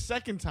 Maybe the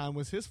second time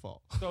was his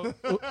fault. So,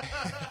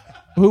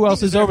 who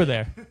else is over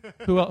there?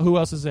 Who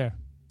else is there?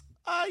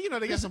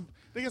 They got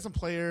some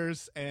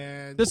players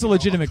and This is a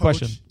legitimate coach.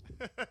 question.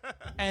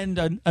 And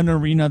an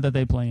arena that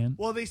they play in.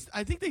 Well,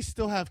 I think they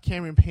still have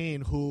Cameron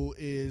Payne, who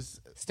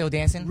is Still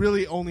dancing.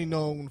 really only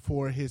known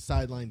for his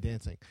sideline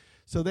dancing.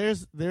 So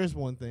there's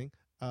one thing.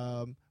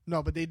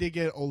 No, but they did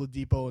get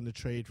Oladipo in the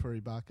trade for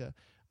Ibaka.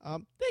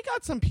 They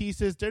got some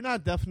pieces. They're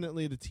not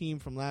definitely the team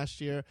from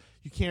last year.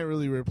 You can't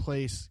really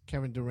replace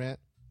Kevin Durant,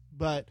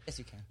 but Yes,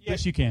 you can.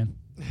 Yes, you can.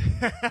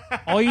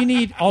 all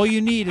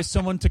you need is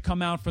someone to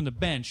come out from the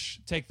bench,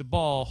 take the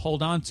ball,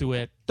 hold on to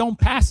it, don't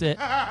pass it,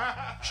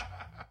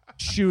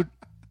 shoot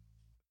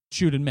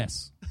and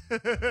miss.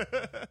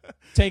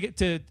 Take it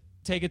to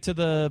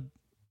the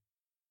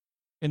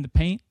in the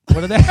paint.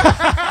 What are they?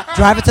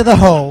 Drive it to the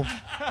hole.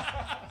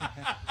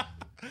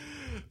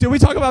 Did we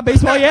talk about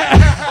baseball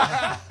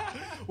yet?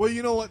 Well,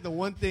 you know what? The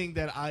one thing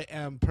that I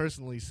am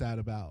personally sad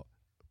about,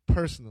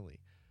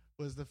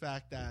 was the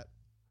fact that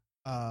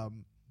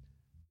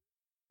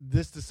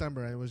this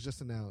December, it was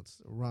just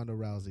announced, Ronda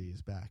Rousey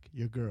is back.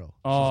 Your girl.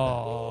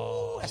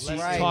 Oh, That's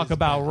let's right. talk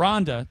about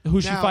Ronda.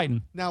 Who's she Now-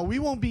 fighting? Now, we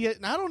won't be. I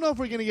don't know if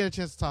we're going to get a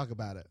chance to talk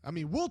about it. I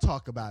mean, we'll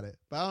talk about it,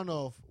 but I don't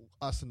know if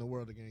us in the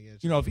world are going to get a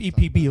chance You know, if to talk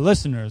about EPB it.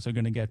 listeners are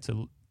going to get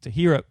to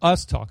hear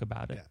us talk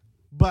about it. Yeah.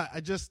 But I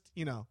just,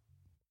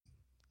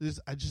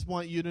 I just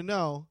want you to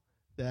know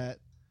that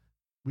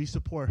we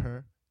support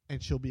her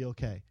and she'll be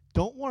okay.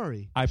 Don't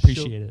worry. I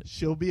appreciate it.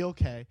 She'll be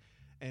okay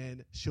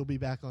and she'll be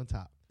back on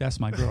top. That's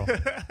my girl.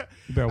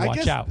 You better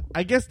watch out.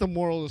 I guess the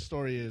moral of the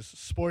story is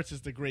sports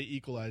is the great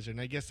equalizer,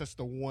 and I guess that's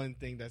the one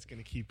thing that's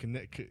going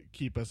to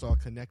keep us all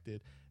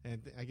connected.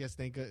 And I guess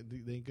thank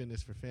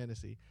goodness for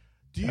fantasy.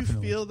 Do you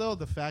Definitely. feel though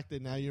the fact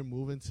that now you're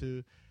moving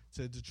to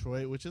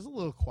Detroit, which is a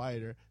little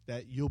quieter,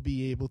 that you'll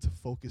be able to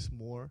focus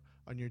more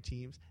on your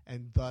teams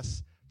and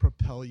thus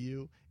propel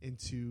you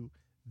into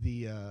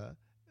the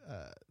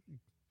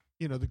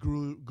the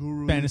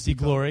guru Fantasy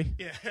glory.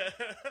 Yeah.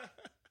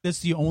 That's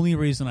the only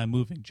reason I'm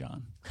moving,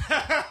 John.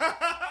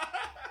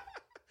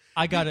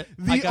 I got it.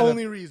 The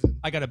only reason.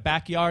 I got a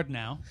backyard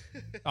now.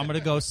 I'm gonna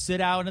go sit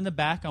out in the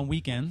back on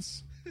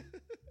weekends.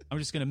 I'm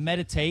just gonna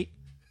meditate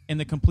in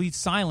the complete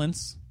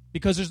silence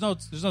because there's no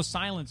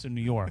silence in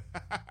New York.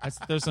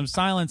 There's some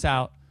silence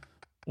out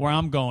where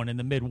I'm going in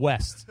the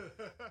Midwest.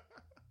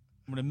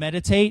 I'm gonna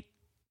meditate.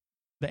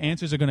 The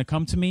answers are gonna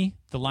come to me.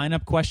 The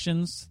lineup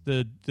questions,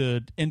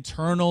 the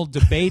internal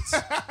debates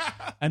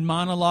and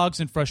monologues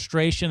and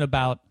frustration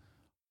about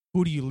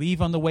who do you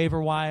leave on the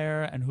waiver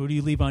wire and who do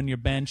you leave on your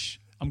bench.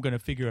 I'm going to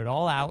figure it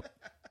all out.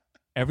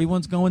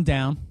 Everyone's going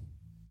down.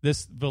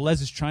 This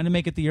Velez is trying to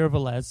make it the year of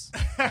Velez.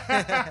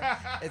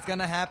 It's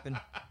gonna happen.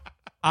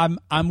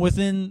 I'm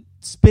within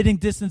spitting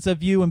distance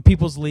of you in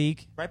People's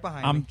League. Right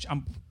behind me.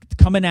 I'm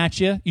coming at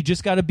you. You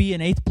just got to be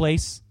in 8th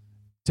place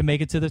to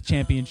make it to the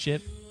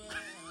championship.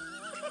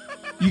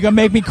 You gonna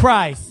make me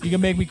cry.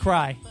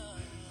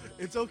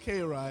 It's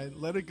okay, Ryan.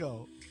 Let it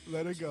go.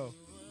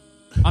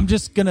 I'm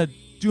just gonna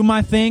do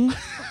my thing.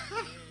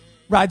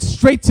 Ride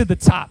straight to the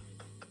top.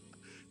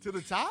 To the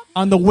top?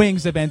 On the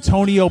wings of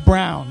Antonio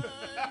Brown,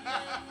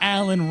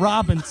 Allen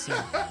Robinson,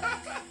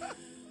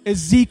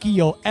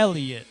 Ezekiel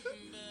Elliott,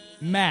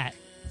 Matt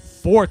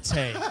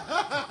Forte,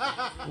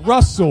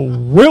 Russell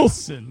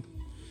Wilson,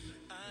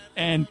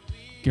 and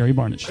Gary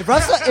Barnidge.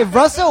 If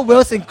Russell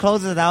Wilson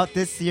closes it out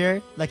this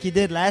year like he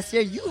did last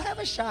year, you have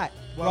a shot.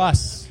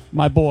 Russ,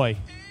 my boy.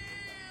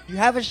 You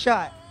have a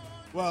shot.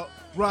 Well,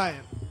 Ryan,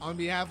 on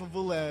behalf of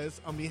Velez,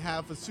 on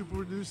behalf of super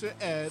producer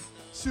Ed,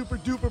 super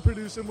duper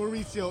producer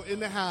Mauricio in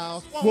the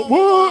house,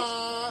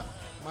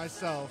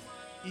 myself,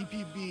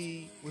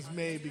 EPB was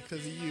made because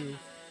of you,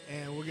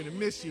 and we're gonna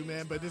miss you,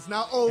 man. But it's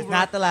not over. It's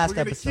not the last we're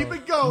gonna episode. Keep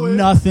it going.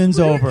 Nothing's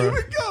We're over.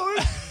 gonna keep it going.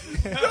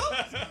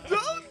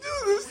 don't do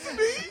this to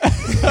me.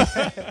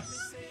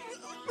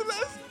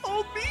 Velez,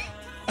 hold me.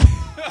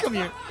 Come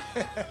here.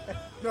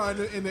 No,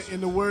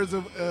 in the words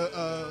of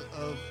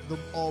the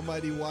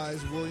almighty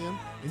wise William,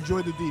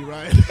 enjoy the D,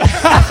 right?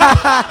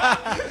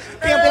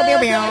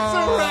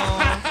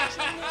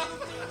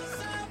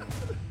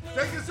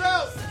 Take us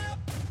out.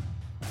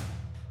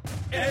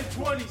 And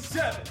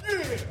 27. Yeah.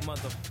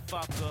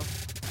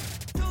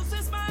 Motherfucker.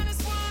 Deuces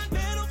minus one,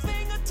 middle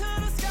finger to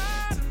the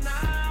sky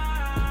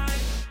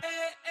tonight.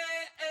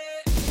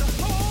 The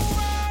whole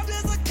world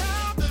is a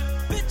cop.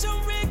 Bitch,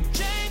 I'm Rick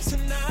James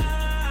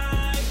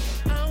tonight.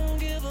 I don't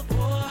give a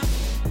fuck.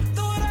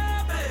 Throw it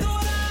up,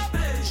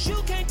 bitch. You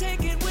can't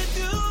take it with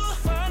you.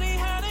 Funny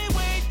how they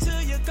wait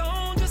till you're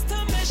gone just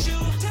to miss you.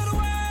 Tell the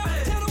world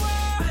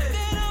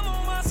that I'm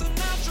on my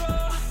Sinatra.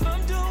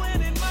 I'm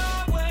doing it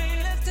my way.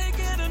 Let's take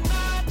it a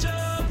notch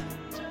up.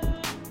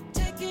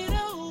 Take it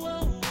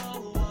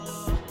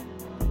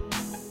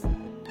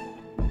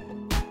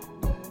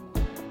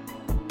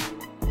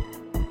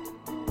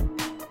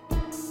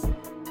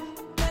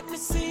Let me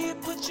see you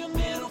put your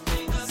middle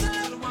fingers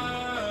to the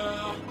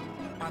world.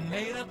 I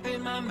made up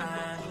in my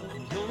mind.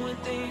 I'm doing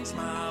things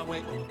my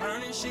way. I'm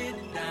burning shit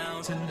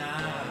down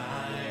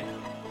tonight.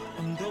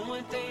 I'm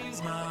doing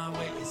things my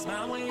way. It's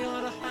my way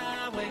or the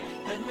highway.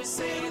 Let me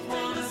say it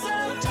one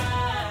more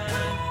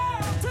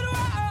time. To the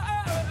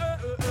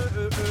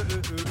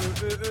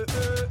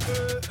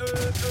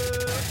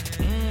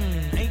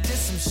ain't this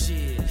some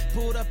shit?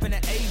 Pulled up in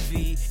an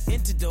AV,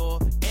 Intador,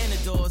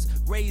 Anadors,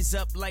 Ray raise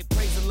up like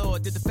praise the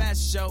Lord. Did the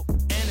fashion show,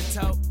 and a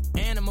tote,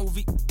 and a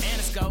movie, and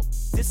a scope.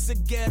 This is a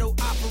ghetto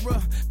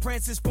opera,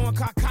 Francis Ford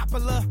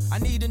Coppola. I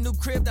need a new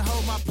crib to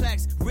hold my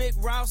plaques. Rick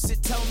Ross,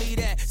 it told me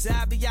that. So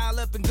I be all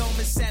up and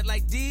Goldman Sachs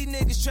like these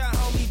niggas try to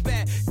hold me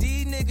back.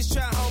 These niggas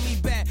try to hold me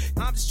back.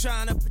 I'm just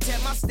trying to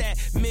protect my stat.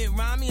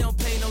 Mid-rhyme, don't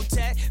pay no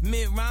tax.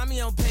 Mid-rhyme,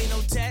 don't pay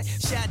no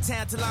tax. Shot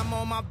town till I'm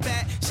on my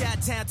back.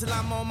 Shot town till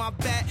I'm on my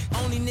back.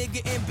 Only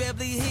nigga in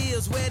Beverly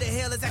Hills. Where the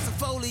hell is Axel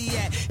Foley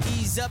at?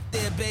 He's up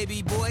there,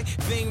 baby boy.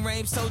 Ving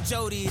Rhames told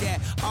Jody that.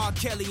 R.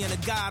 Kelly and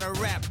a god of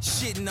rap.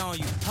 Shitting on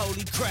you.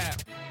 Holy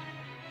crap.